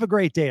tomorrow. Have a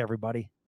great day, everybody.